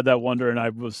also had that wonder, and I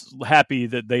was happy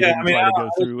that they didn't try to go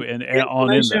through and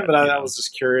on in that. But I was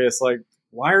just curious, like,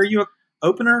 why are you an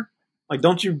opener? Like,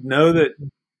 don't you know that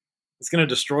it's going to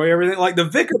destroy everything? Like, the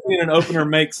vicar being an opener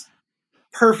makes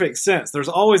perfect sense. There's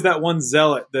always that one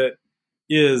zealot that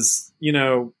is,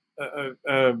 the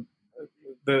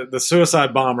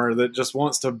suicide bomber that just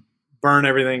wants to burn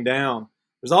everything down.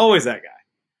 There's always that guy.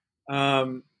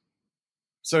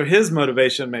 So his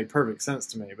motivation made perfect sense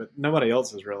to me, but nobody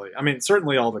else's really. I mean,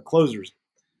 certainly all the closers,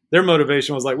 their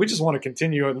motivation was like, we just want to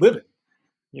continue living,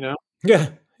 Yeah.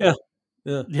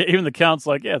 Even the count's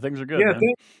like, things are good. Yeah,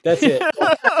 man. That's it.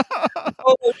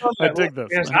 I dig this.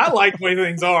 Yes, I like the way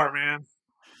things are, man.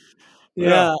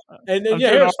 Yeah. And then,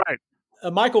 all right.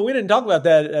 Michael, we didn't talk about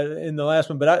that in the last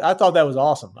one, but I thought that was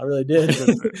awesome. I really did.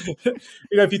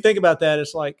 If you think about that,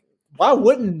 it's like, why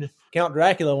wouldn't Count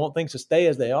Dracula want things to stay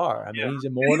as they are? I mean, he's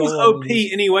immortal. He's OP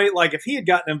anyway. Like, if he had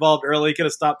gotten involved early, he could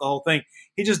have stopped the whole thing.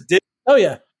 He just did. Oh,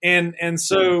 yeah. And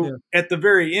so at the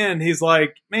very end, he's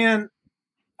like, man,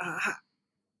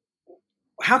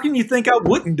 how can you think I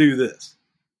wouldn't do this?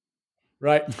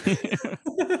 Right.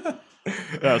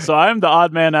 So I'm the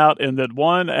odd man out in that.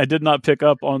 One, I did not pick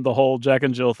up on the whole Jack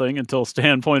and Jill thing until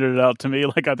Stan pointed it out to me,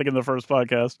 like I think in the first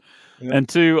podcast. Yeah. And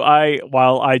two,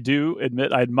 while I do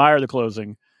admit I admire the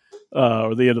closing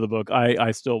or the end of the book, I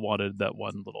still wanted that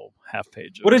one little half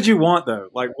page. What did you want though?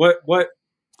 Like what?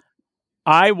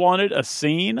 I wanted a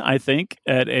scene, I think,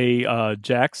 at a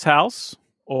Jack's house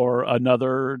or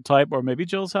another type, or maybe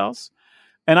Jill's house.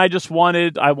 And I just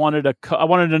wanted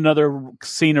another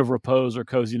scene of repose or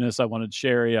coziness. I wanted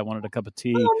sherry. I wanted a cup of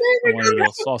tea. I wanted a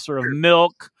saucer of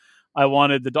milk. I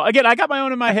wanted the dog. Again, I got my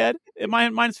own in my head.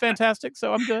 Mine's fantastic,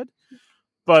 so I'm good.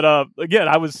 But again,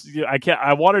 I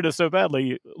wanted it so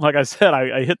badly. Like I said,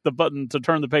 I hit the button to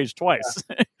turn the page twice.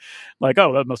 Yeah. Like,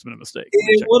 oh, that must have been a mistake.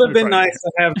 It would have been nice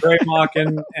to have Greymock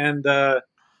and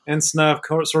Snuff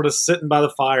sort of sitting by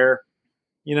the fire,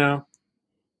 Yeah,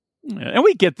 and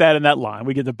we get that in that line.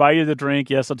 We get to buy you the drink.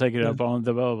 Yes, I'll take it up on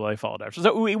the blah, blah, blah. I followed after.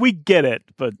 So we get it,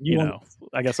 but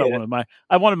I guess I wanted my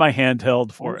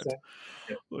handheld for it.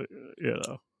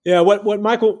 Yeah, what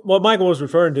Michael was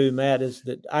referring to, Matt, is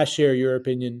that I share your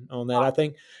opinion on that. I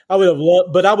think I would have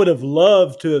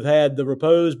loved to have had the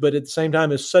repose, but at the same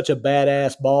time, it's such a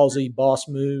badass, ballsy boss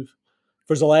move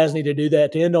for Zelasney to do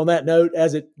that, to end on that note,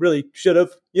 as it really should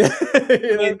have. Yeah,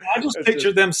 I just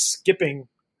pictured them skipping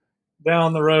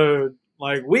down the road,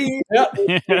 like and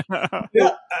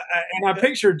I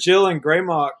pictured Jill and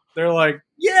Greymock. They're like,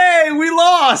 "Yay, we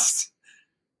lost!"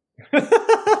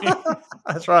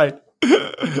 That's right.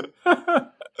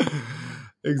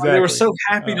 Exactly. They were so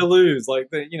happy to lose, like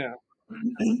that,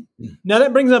 Now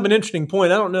that brings up an interesting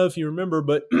point. I don't know if you remember,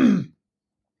 but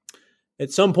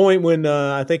at some point when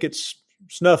I think it's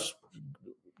Snuff's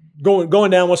going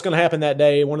down, what's going to happen that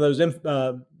day? One of those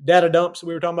data dumps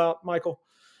we were talking about, Michael.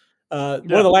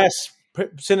 One of the last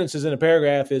sentences in a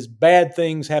paragraph is "bad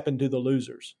things happen to the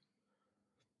losers."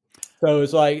 So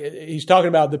it's like he's talking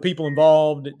about the people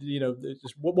involved.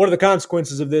 What are the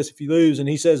consequences of this if you lose? And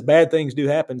he says bad things do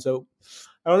happen. So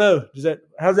I don't know.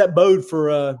 How does that bode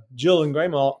for Jill and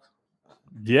Greymock?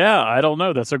 Yeah, I don't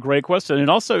know. That's a great question. And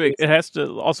also, it has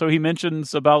to. Also, he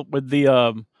mentions about with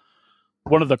the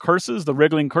one of the curses, the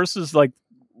wriggling curses, like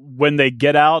when they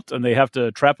get out and they have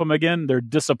to trap them again, they're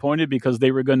disappointed because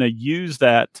they were going to use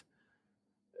that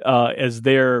as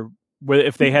their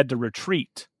if they had to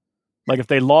retreat. Like if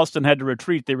they lost and had to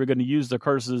retreat, they were going to use the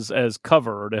curses as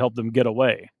cover to help them get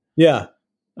away. Yeah.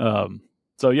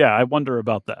 So yeah, I wonder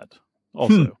about that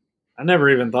also. I never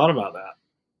even thought about that.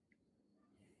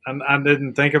 I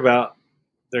didn't think about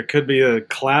there could be a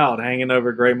cloud hanging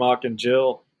over Greymock and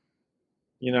Jill,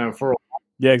 for a while.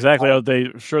 Yeah, exactly. They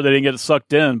didn't get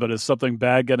sucked in, but is something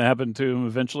bad going to happen to him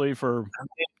eventually for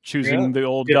choosing the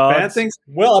old gods? Bad things.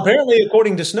 Well, apparently,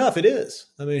 according to Snuff, it is.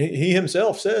 I mean, he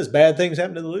himself says bad things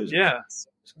happen to the losers. Yeah.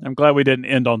 I'm glad we didn't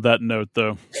end on that note,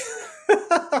 though.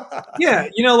 Yeah,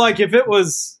 like if it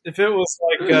was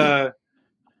like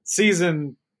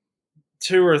season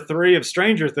 2 or 3 of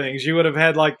Stranger Things, you would have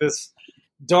had like this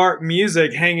dark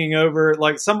music hanging over.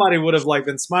 Like somebody would have like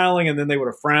been smiling, and then they would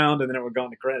have frowned, and then it would go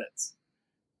into credits.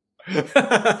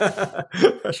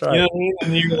 That's right. You know what I mean?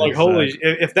 And you were like, holy!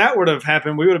 If that would have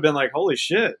happened, we would have been like, holy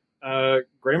shit!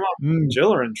 Greymock and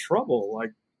Jill are in trouble.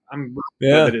 Like, I'm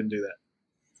glad they didn't do that.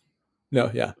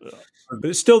 No, yeah, but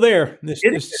it's still there. This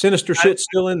sinister shit's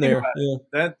still in there. Yeah.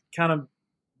 That kind of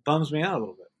bums me out a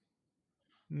little bit.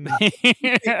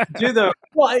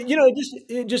 Well,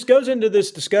 it just goes into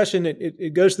this discussion.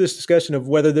 It goes to this discussion of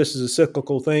whether this is a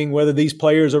cyclical thing, whether these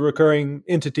players are recurring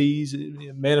entities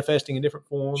manifesting in different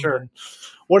forms. Sure. And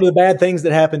what are the bad things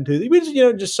that happen to them? We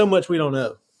just so much we don't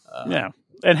know. Yeah.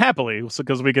 And happily,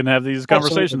 because we can have these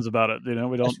conversations about it. We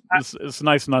don't. It's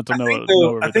nice not to know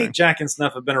everything. I think Jack and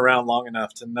Snuff have been around long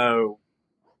enough to know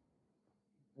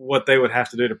what they would have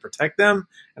to do to protect them,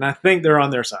 and I think they're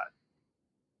on their side.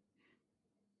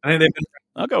 I think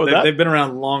I'll go with that. They've been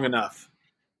around long enough.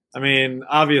 I mean,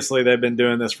 obviously, they've been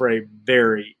doing this for a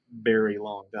very, very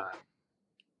long time.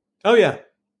 Oh yeah,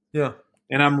 yeah.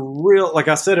 And I'm like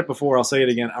I said it before, I'll say it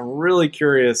again. I'm really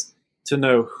curious to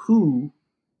know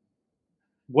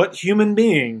what human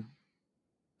being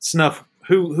Snuff,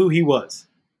 who he was.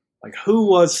 Like, who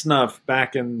was Snuff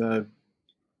back in the,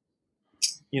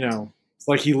 it's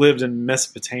like he lived in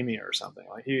Mesopotamia or something.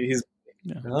 Like he's.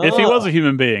 Yeah. If he was a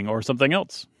human being or something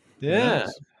else. Yeah.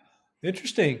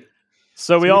 Interesting.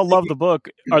 So we all love the book.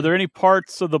 Are there any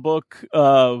parts of the book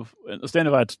Stan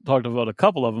and I talked about a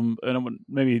couple of them, and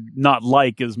maybe not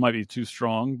might be too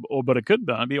strong, but it could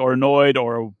be, or annoyed,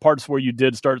 or parts where you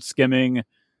did start skimming?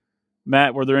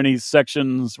 Matt, were there any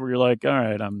sections where you're like, all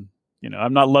right, I'm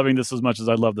not loving this as much as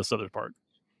I love this other part?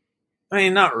 I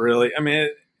mean, not really. I mean,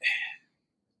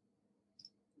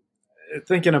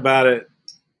 thinking about it,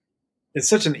 it's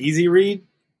such an easy read,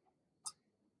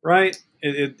 right?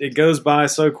 It goes by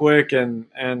so quick, and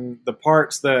the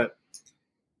parts that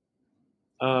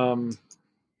from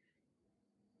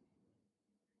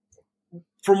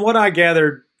what I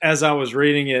gathered as I was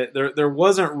reading it, there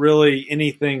wasn't really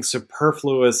anything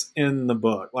superfluous in the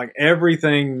book. Like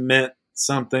everything meant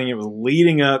something. It was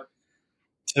leading up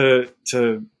to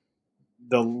the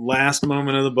last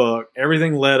moment of the book.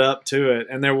 Everything led up to it,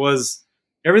 and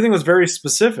everything was very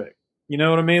specific. You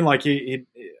know what I mean? Like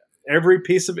every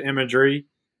piece of imagery,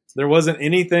 there wasn't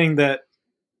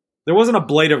a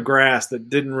blade of grass that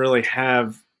didn't really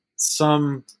have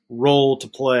some role to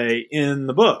play in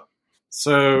the book.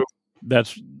 So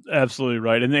that's absolutely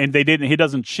right. And he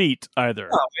doesn't cheat either.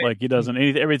 No, like he doesn't,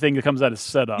 everything that comes out is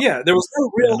set up. Yeah. There was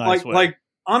no real, like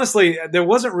honestly, there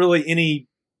wasn't really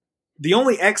the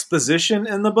only exposition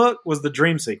in the book was the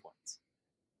dream sequence.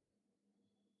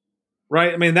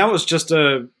 Right. I mean, that was just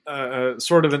a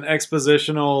sort of an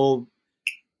expositional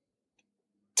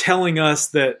telling us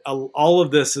that all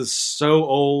of this is so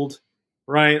old,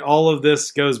 right? All of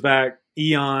this goes back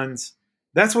eons.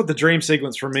 That's what the dream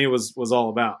sequence for me was all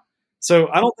about. So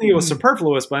I don't think it was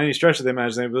superfluous by any stretch of the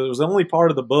imagination, but it was the only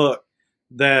part of the book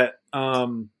that,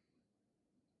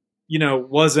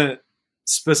 wasn't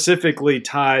specifically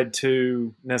tied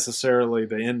to necessarily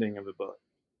the ending of the book.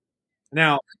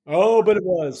 Now, but it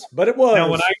was. Now,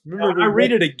 when I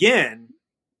read it again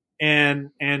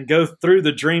and go through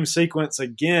the dream sequence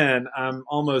again, I'm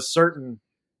almost certain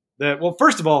that. Well,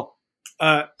 first of all,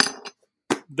 the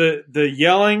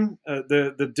yelling,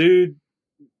 the dude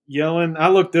yelling. I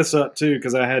looked this up too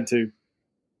because I had to.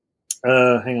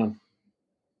 Hang on,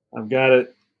 I've got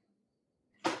it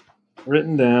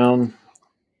written down.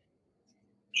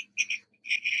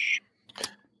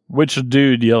 Which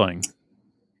dude yelling?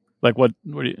 Like what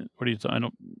are you I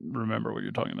don't remember what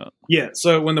you're talking about. Yeah,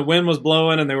 so when the wind was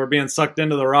blowing and they were being sucked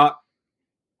into the rock.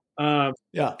 At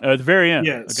the very end.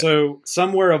 Yeah, okay. So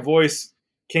somewhere a voice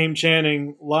came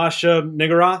chanting Lasha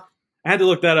Niggurath. I had to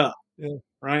look that up. Yeah.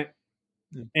 Right.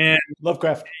 Yeah. And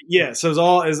Lovecraft. Yeah. So it's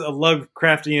all is a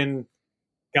Lovecraftian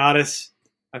goddess,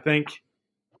 I think.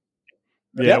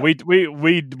 Yeah, we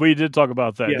did talk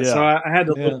about that. Yeah. So I had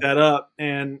to look that up,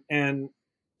 and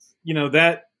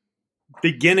that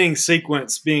beginning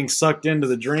sequence being sucked into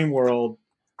the dream world.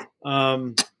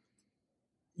 So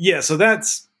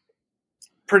that's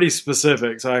pretty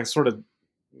specific. So I sort of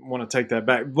want to take that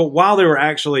back. But while they were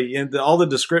actually in all the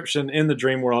description in the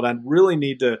dream world, I really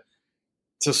need to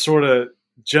sort of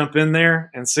jump in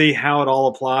there and see how it all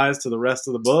applies to the rest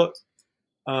of the book,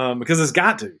 because it's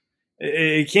got to.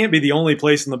 It can't be the only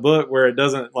place in the book where it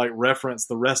doesn't like reference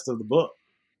the rest of the book.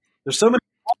 There's so many.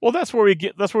 Well, that's where we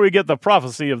get the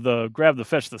prophecy of the grab the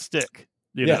fetch the stick.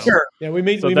 You know? Sure. Yeah, we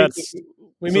meet the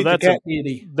cat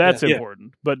deity. That's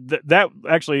important. But that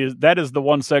actually is the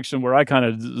one section where I kind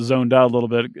of zoned out a little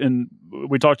bit, and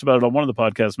we talked about it on one of the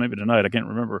podcasts, maybe tonight. I can't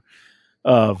remember.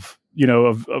 Of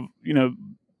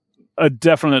a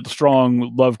definite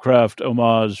strong Lovecraft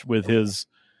homage with his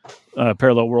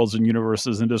parallel worlds and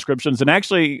universes and descriptions. And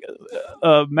actually,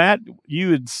 Matt,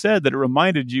 you had said that it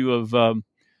reminded you of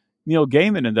Neil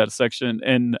Gaiman in that section.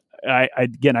 And I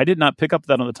did not pick up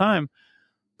that on the time,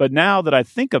 but now that I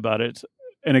think about it,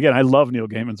 and again, I love Neil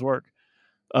Gaiman's work.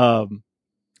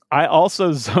 I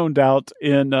also zoned out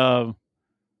in,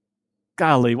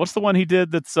 what's the one he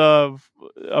did that's a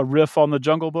riff on the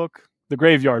Jungle Book? The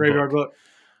Graveyard Book.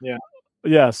 Yeah.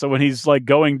 Yeah, so when he's like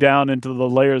going down into the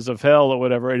layers of hell or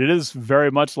whatever, and it is very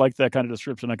much like that kind of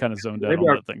description. I kind of zoned out on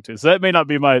that thing too. So that may not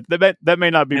be my my the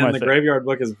thing. Graveyard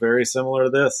Book is very similar to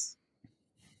this.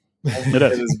 It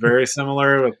is very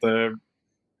similar with the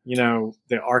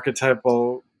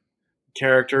archetypal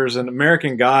characters, and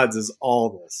American Gods is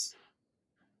all this,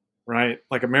 right?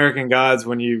 Like American Gods,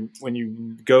 when you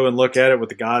go and look at it with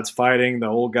the gods fighting, the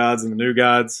old gods and the new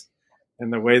gods,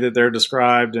 and the way that they're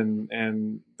described,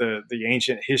 and the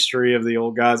ancient history of the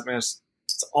old gods, man, it's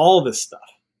all this stuff.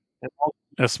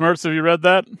 Smirts, have you read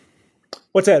that?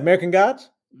 What's that, American Gods?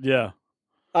 Yeah.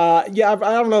 I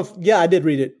don't know if, I did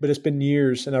read it, but it's been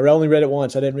years, and I only read it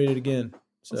once. I didn't read it again.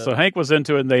 So Hank was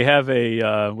into it, and they have we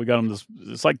got them this,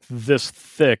 it's like this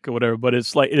thick or whatever, but it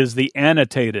is the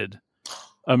annotated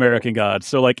American Gods.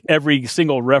 So like every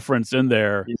single reference in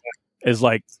there is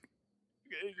like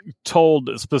told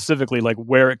specifically like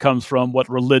where it comes from, what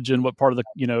religion, what part of the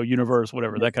universe,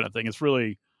 whatever, that kind of thing. It's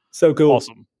really so cool,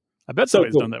 awesome. I bet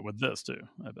somebody's done that with this too.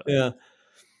 I bet. Yeah,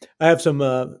 I have some.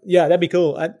 That'd be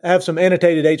cool. I have some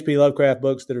annotated H.P. Lovecraft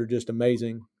books that are just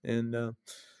amazing, and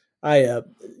I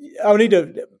need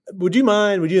to. Would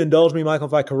you indulge me, Michael,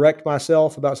 if I correct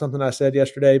myself about something I said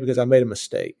yesterday because I made a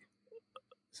mistake?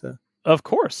 So, of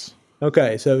course.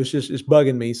 Okay, so it's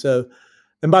bugging me. So.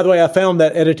 And by the way, I found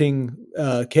that editing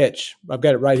catch. I've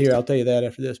got it right here. I'll tell you that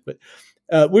after this. But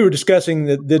we were discussing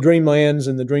the Dreamlands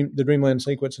and the Dreamland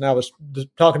sequence, and I was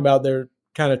talking about their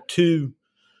kind of two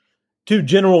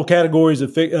general categories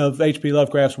of H.P.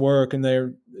 Lovecraft's work, and they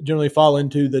generally fall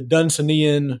into the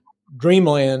Dunsanian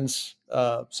Dreamlands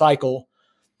cycle.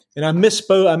 And I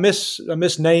misspoke. I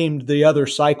misnamed the other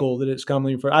cycle that it's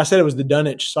commonly referred. I said it was the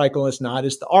Dunwich cycle. It's not.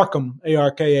 It's the Arkham,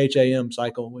 Arkham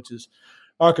cycle, which is.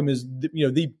 Arkham is,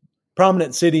 the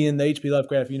prominent city in the H.P.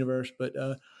 Lovecraft universe. But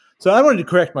so I wanted to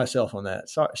correct myself on that.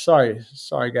 Sorry,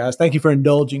 guys. Thank you for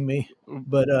indulging me.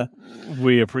 But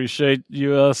we appreciate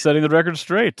you setting the record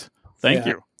straight. Thank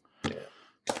you. Yeah.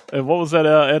 And what was that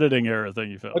editing error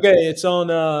thing you found? Okay, it's on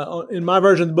in my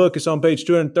version of the book. It's on page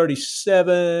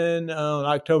 237 on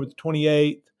October the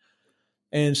 28th.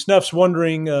 And Snuff's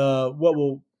wondering what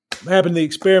will happened to the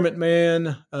Experiment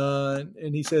Man,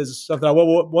 and he says something. I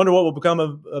wonder what will become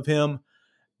of him.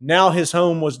 Now his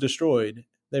home was destroyed.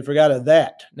 They forgot of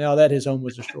that. Now that his home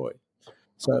was destroyed.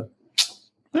 So,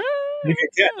 you can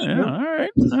catch. Yeah, all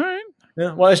right.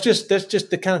 Yeah. Well, that's just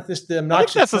the kind of the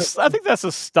obnoxious. I think that's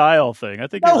a style thing. I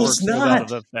think it works not.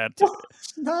 That too.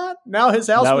 It's not. Now his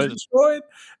house was destroyed.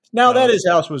 Now that his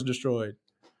house was destroyed.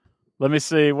 Let me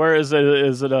see. Where is it?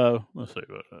 Is it let's see.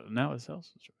 Now his house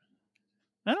is destroyed.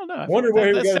 I don't know. I wonder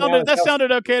where that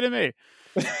sounded okay to me.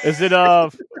 Is it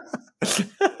Oh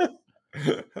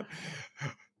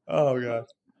god.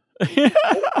 I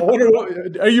wonder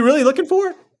what are you really looking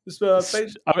for? This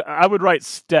page? I would write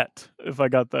Stet if I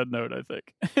got that note, I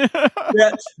think.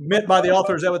 Stet meant by the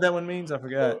author, is that what that one means? I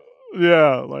forgot.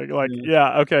 Yeah,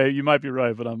 okay, you might be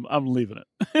right, but I'm leaving it.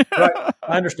 Right.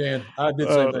 I understand. I did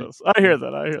the same thing. I hear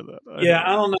that. I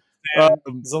don't know.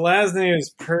 Zelasney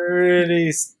is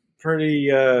pretty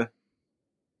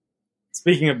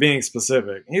speaking of being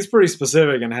specific, he's pretty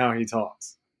specific in how he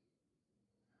talks.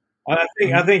 I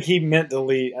think he meant to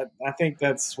lead. I think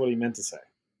that's what he meant to say.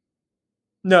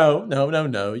 No.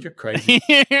 You're crazy.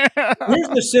 Here's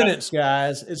the sentence,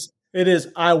 guys. It is,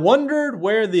 I wondered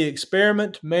where the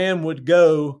experiment man would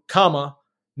go, comma,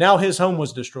 now his home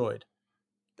was destroyed.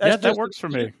 That works for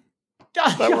me.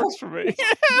 That works for me.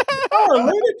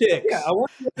 Oh, lunatics. Yeah,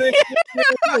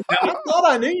 I thought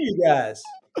I knew you guys.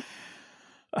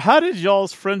 How did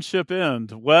y'all's friendship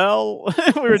end? Well,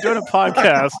 we were doing a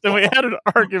podcast and we had an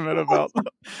argument about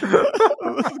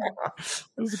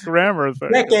this grammar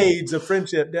thing. Decades of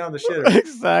friendship down the shitter.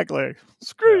 Exactly.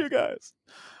 Screw you guys.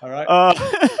 All right.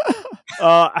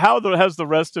 How has the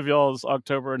rest of y'all's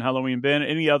October and Halloween been?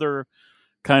 Any other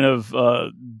kind of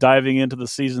diving into the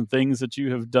season things that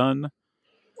you have done?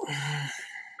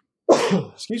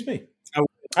 Excuse me.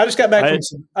 I just got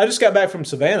back from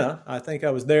Savannah. I think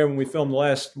I was there when we filmed the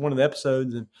last one of the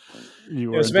episodes, and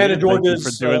Savannah, Georgia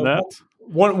is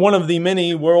one of the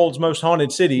many world's most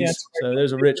haunted cities. Yeah, so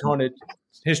there's a rich haunted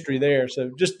history there.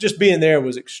 So just being there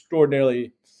was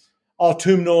extraordinarily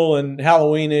autumnal and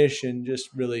Halloweenish, and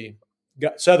just really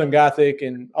Southern Gothic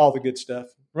and all the good stuff.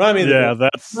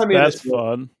 That's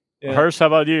fun. Yeah. Hirsch, how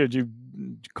about you? Did you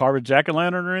carve a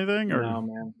jack-o'-lantern or anything? Or no,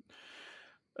 man.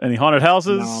 Any haunted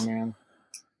houses? No, man.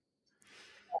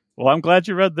 Well, I'm glad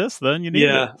you read this. Then you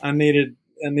needed it. I needed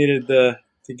to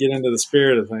get into the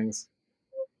spirit of things.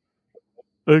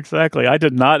 Exactly. I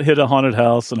did not hit a haunted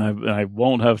house, and I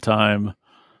won't have time.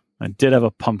 I did have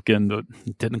a pumpkin, but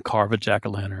didn't carve a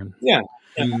jack-o'-lantern. Yeah.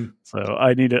 So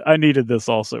I needed this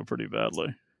also pretty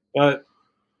badly. But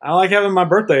I like having my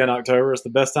birthday in October. It's the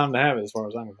best time to have it, as far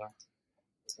as I'm concerned.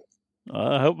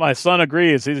 I hope my son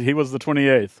agrees. He was the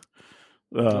 28th.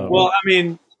 Well, I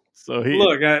mean, so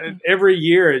look, every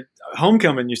year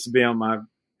homecoming used to be on my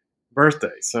birthday.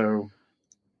 So,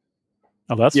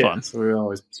 that's fun. So we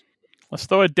always let's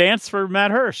throw a dance for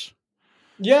Matt Hirsch.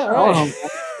 Yeah, right.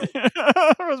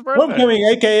 Homecoming,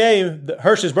 aka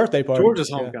Hirsch's birthday party. George's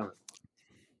homecoming.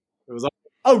 It was.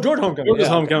 George homecoming. George's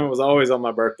homecoming was always on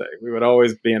my birthday. We would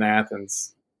always be in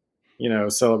Athens,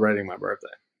 celebrating my birthday.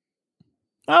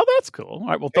 Oh, that's cool. All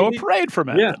right, we'll throw a parade for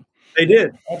Matt. Yeah, they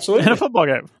did. Absolutely. And a football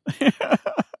game.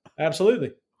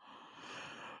 Absolutely.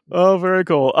 Oh, very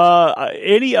cool.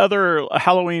 Any other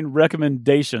Halloween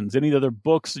recommendations? Any other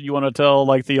books that you want to tell,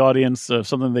 like, the audience,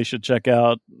 something they should check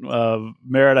out?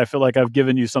 Merritt, I feel like I've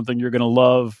given you something you're going to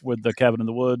love with The Cabin in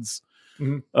the Woods.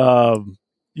 Mm-hmm.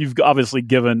 You've obviously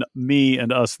given me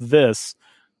and us this,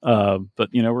 but,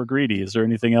 we're greedy. Is there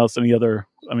anything else? Any other?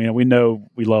 I mean, we know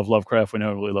we love Lovecraft. We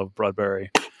know we love Bradbury.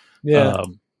 Yeah.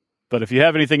 But if you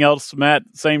have anything else, Matt,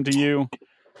 same to you.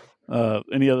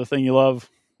 Any other thing you love?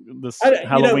 This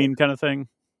Halloween kind of thing.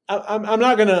 I'm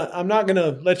not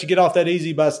gonna let you get off that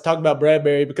easy by talking about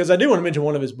Bradbury, because I do want to mention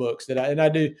one of his books I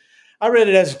read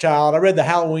it as a child. I read The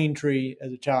Halloween Tree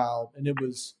as a child, and it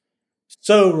was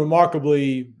so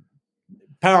remarkably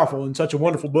powerful and such a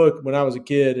wonderful book when I was a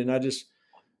kid. And I just,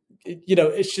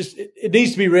 it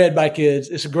needs to be read by kids.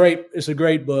 It's a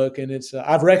great book, and it's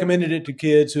I've recommended it to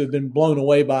kids who have been blown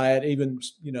away by it. Even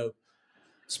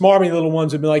smarmy little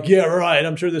ones have been like, yeah, right,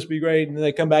 I'm sure this would be great. And then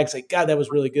they come back and say, God, that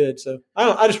was really good. So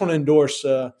I just want to endorse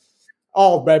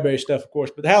all of Bradbury stuff, of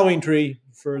course, but The Halloween Tree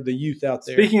for the youth out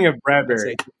there. Speaking of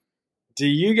Bradbury, do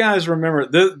you guys remember,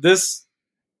 this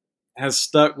has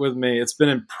stuck with me. It's been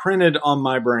imprinted on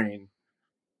my brain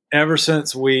ever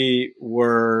since we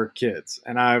were kids.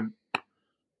 And I,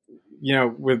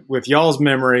 with y'all's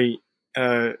memory,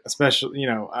 especially,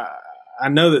 I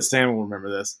know that Stan will remember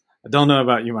this. I don't know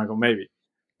about you, Michael, maybe.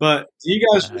 But do you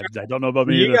guys? I don't know about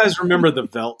me. Do you guys remember The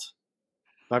Veldt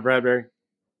by Bradbury?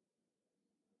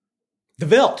 The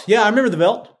Veldt, yeah, I remember The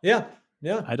Veldt. Yeah.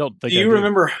 I don't think. Do you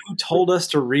remember who told us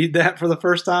to read that for the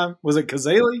first time? Was it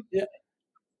Kazali? Yeah,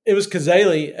 it was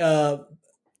Kazali.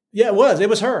 Yeah, it was. It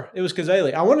was her. It was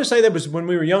Kazali. I wanted to say that was when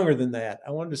we were younger than that. I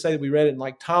wanted to say that we read it in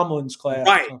like Tomlin's class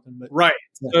or something. But, right.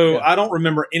 So I don't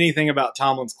remember anything about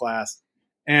Tomlin's class,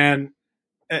 and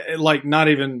not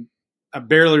even. I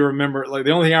barely remember. Like,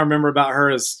 the only thing I remember about her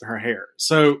is her hair.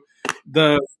 So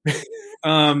but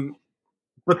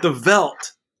The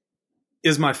Veldt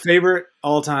is my favorite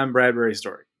all-time Bradbury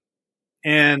story,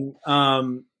 and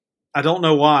I don't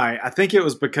know why. I think it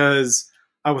was because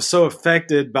I was so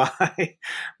affected by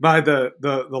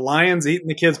the lions eating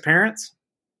the kids' parents.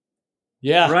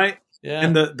 Yeah, right. Yeah,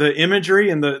 and the imagery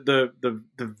and the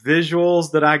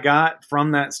visuals that I got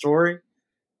from that story.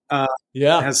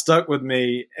 Has stuck with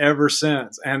me ever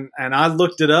since. And I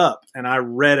looked it up and I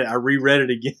read it. I reread it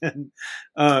again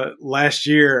last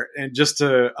year, and just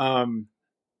to and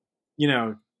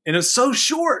it's so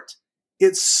short.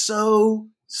 It's so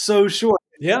short.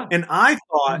 Yeah. And I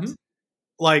thought,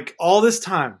 like, all this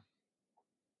time,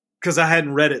 because I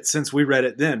hadn't read it since we read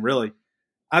it then, really,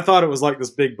 I thought it was like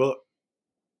this big book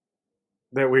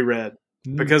that we read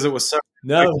because it was so.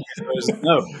 No.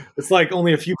 No, it's like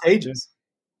only a few pages.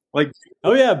 Like,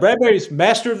 oh yeah, Bradbury's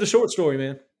master of the short story,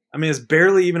 man. I mean, it's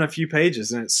barely even a few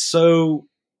pages, and it's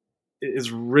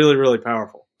really, really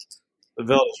powerful. The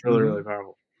Veldt is really, really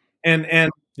powerful, and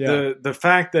the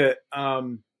fact that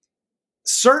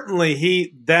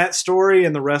certainly that story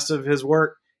and the rest of his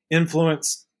work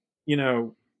influenced,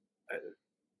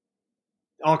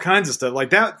 all kinds of stuff. Like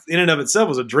that in and of itself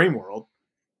was a dream world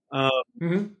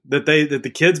that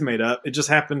the kids made up. It just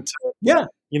happened to,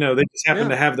 they just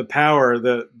happened to have the power,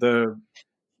 the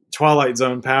Twilight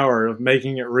Zone power of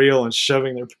making it real and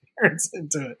shoving their parents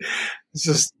into it. It's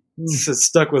just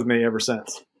stuck with me ever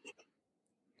since.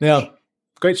 Yeah,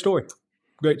 great story.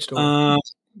 Great story.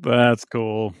 That's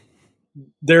cool.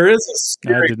 There is a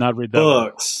series I did not read that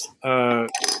books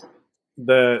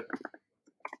that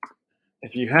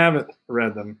if you haven't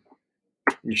read them,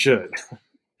 you should.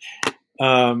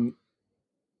 It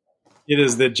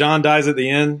is the John Dies at the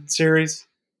End series.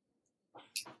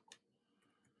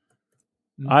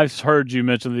 I've heard you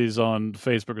mention these on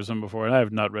Facebook or something before, and I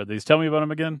have not read these. Tell me about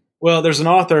them again. Well, there's an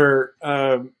author.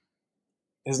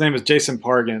 His name is Jason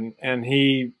Pargin, and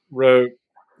he wrote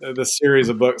the series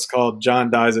of books called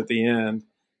John Dies at the End.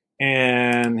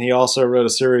 And he also wrote a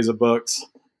series of books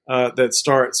that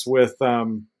starts with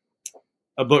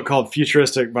a book called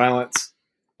Futuristic Violence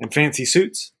and Fancy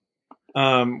Suits,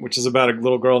 which is about a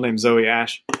little girl named Zoe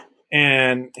Ash.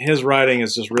 And his writing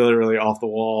is just really, really off the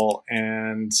wall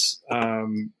and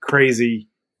crazy.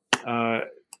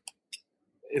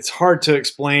 It's hard to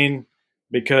explain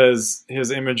because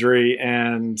his imagery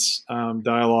and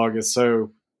dialogue is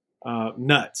so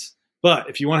nuts. But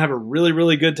if you want to have a really,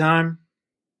 really good time,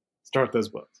 start those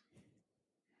books.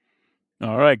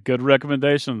 All right, good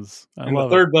recommendations. And the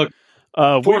third book,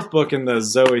 fourth book in the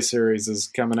Zoe series is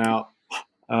coming out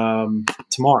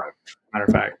tomorrow. Matter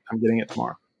of fact, I'm getting it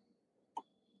tomorrow.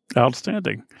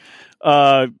 Outstanding.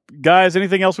 Guys,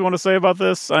 anything else we want to say about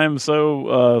this? I am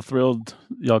so thrilled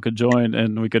y'all could join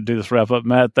and we could do this wrap up.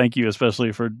 Matt, thank you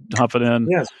especially for hopping in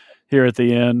here at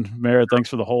the end. Merritt, thanks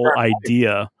for the whole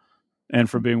idea and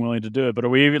for being willing to do it. But are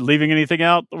we leaving anything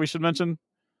out that we should mention?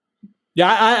 Yeah,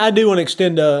 I do want to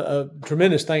extend a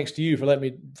tremendous thanks to you for letting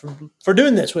me for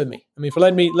doing this with me. I mean, for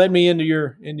letting me into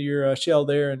your shell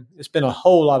there, and it's been a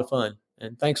whole lot of fun.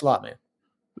 And thanks a lot, man.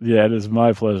 Yeah, it is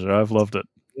my pleasure. I've loved it.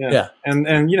 Yeah. And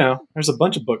there's a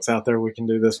bunch of books out there we can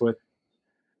do this with.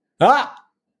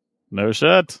 No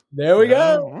shit. There we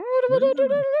go.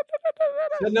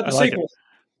 Setting up a sequel.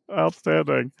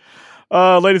 Outstanding.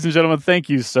 Ladies and gentlemen, thank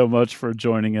you so much for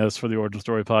joining us for the Origin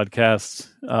Story podcast.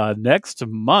 Next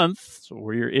month,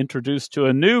 we're introduced to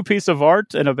a new piece of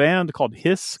art and a band called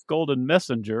Hiss Golden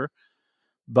Messenger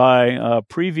by a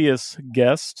previous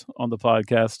guest on the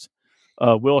podcast,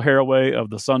 Will Haraway of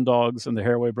the Sundogs and the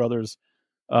Haraway Brothers.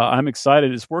 I'm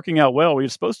excited. It's working out well. He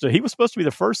was supposed to be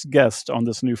the first guest on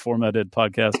this new formatted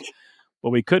podcast,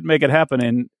 but we couldn't make it happen.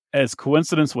 And as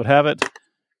coincidence would have it,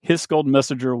 Hiss Golden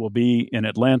Messenger will be in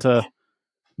Atlanta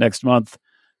next month,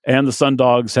 and the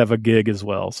Sundogs have a gig as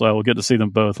well. So I will get to see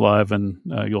them both live, and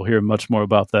you'll hear much more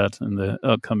about that in the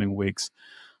upcoming weeks.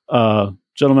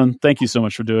 Gentlemen, thank you so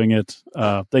much for doing it.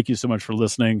 Thank you so much for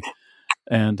listening.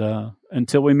 And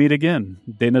until we meet again,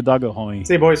 Dana Dago Hoi.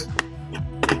 See you, boys.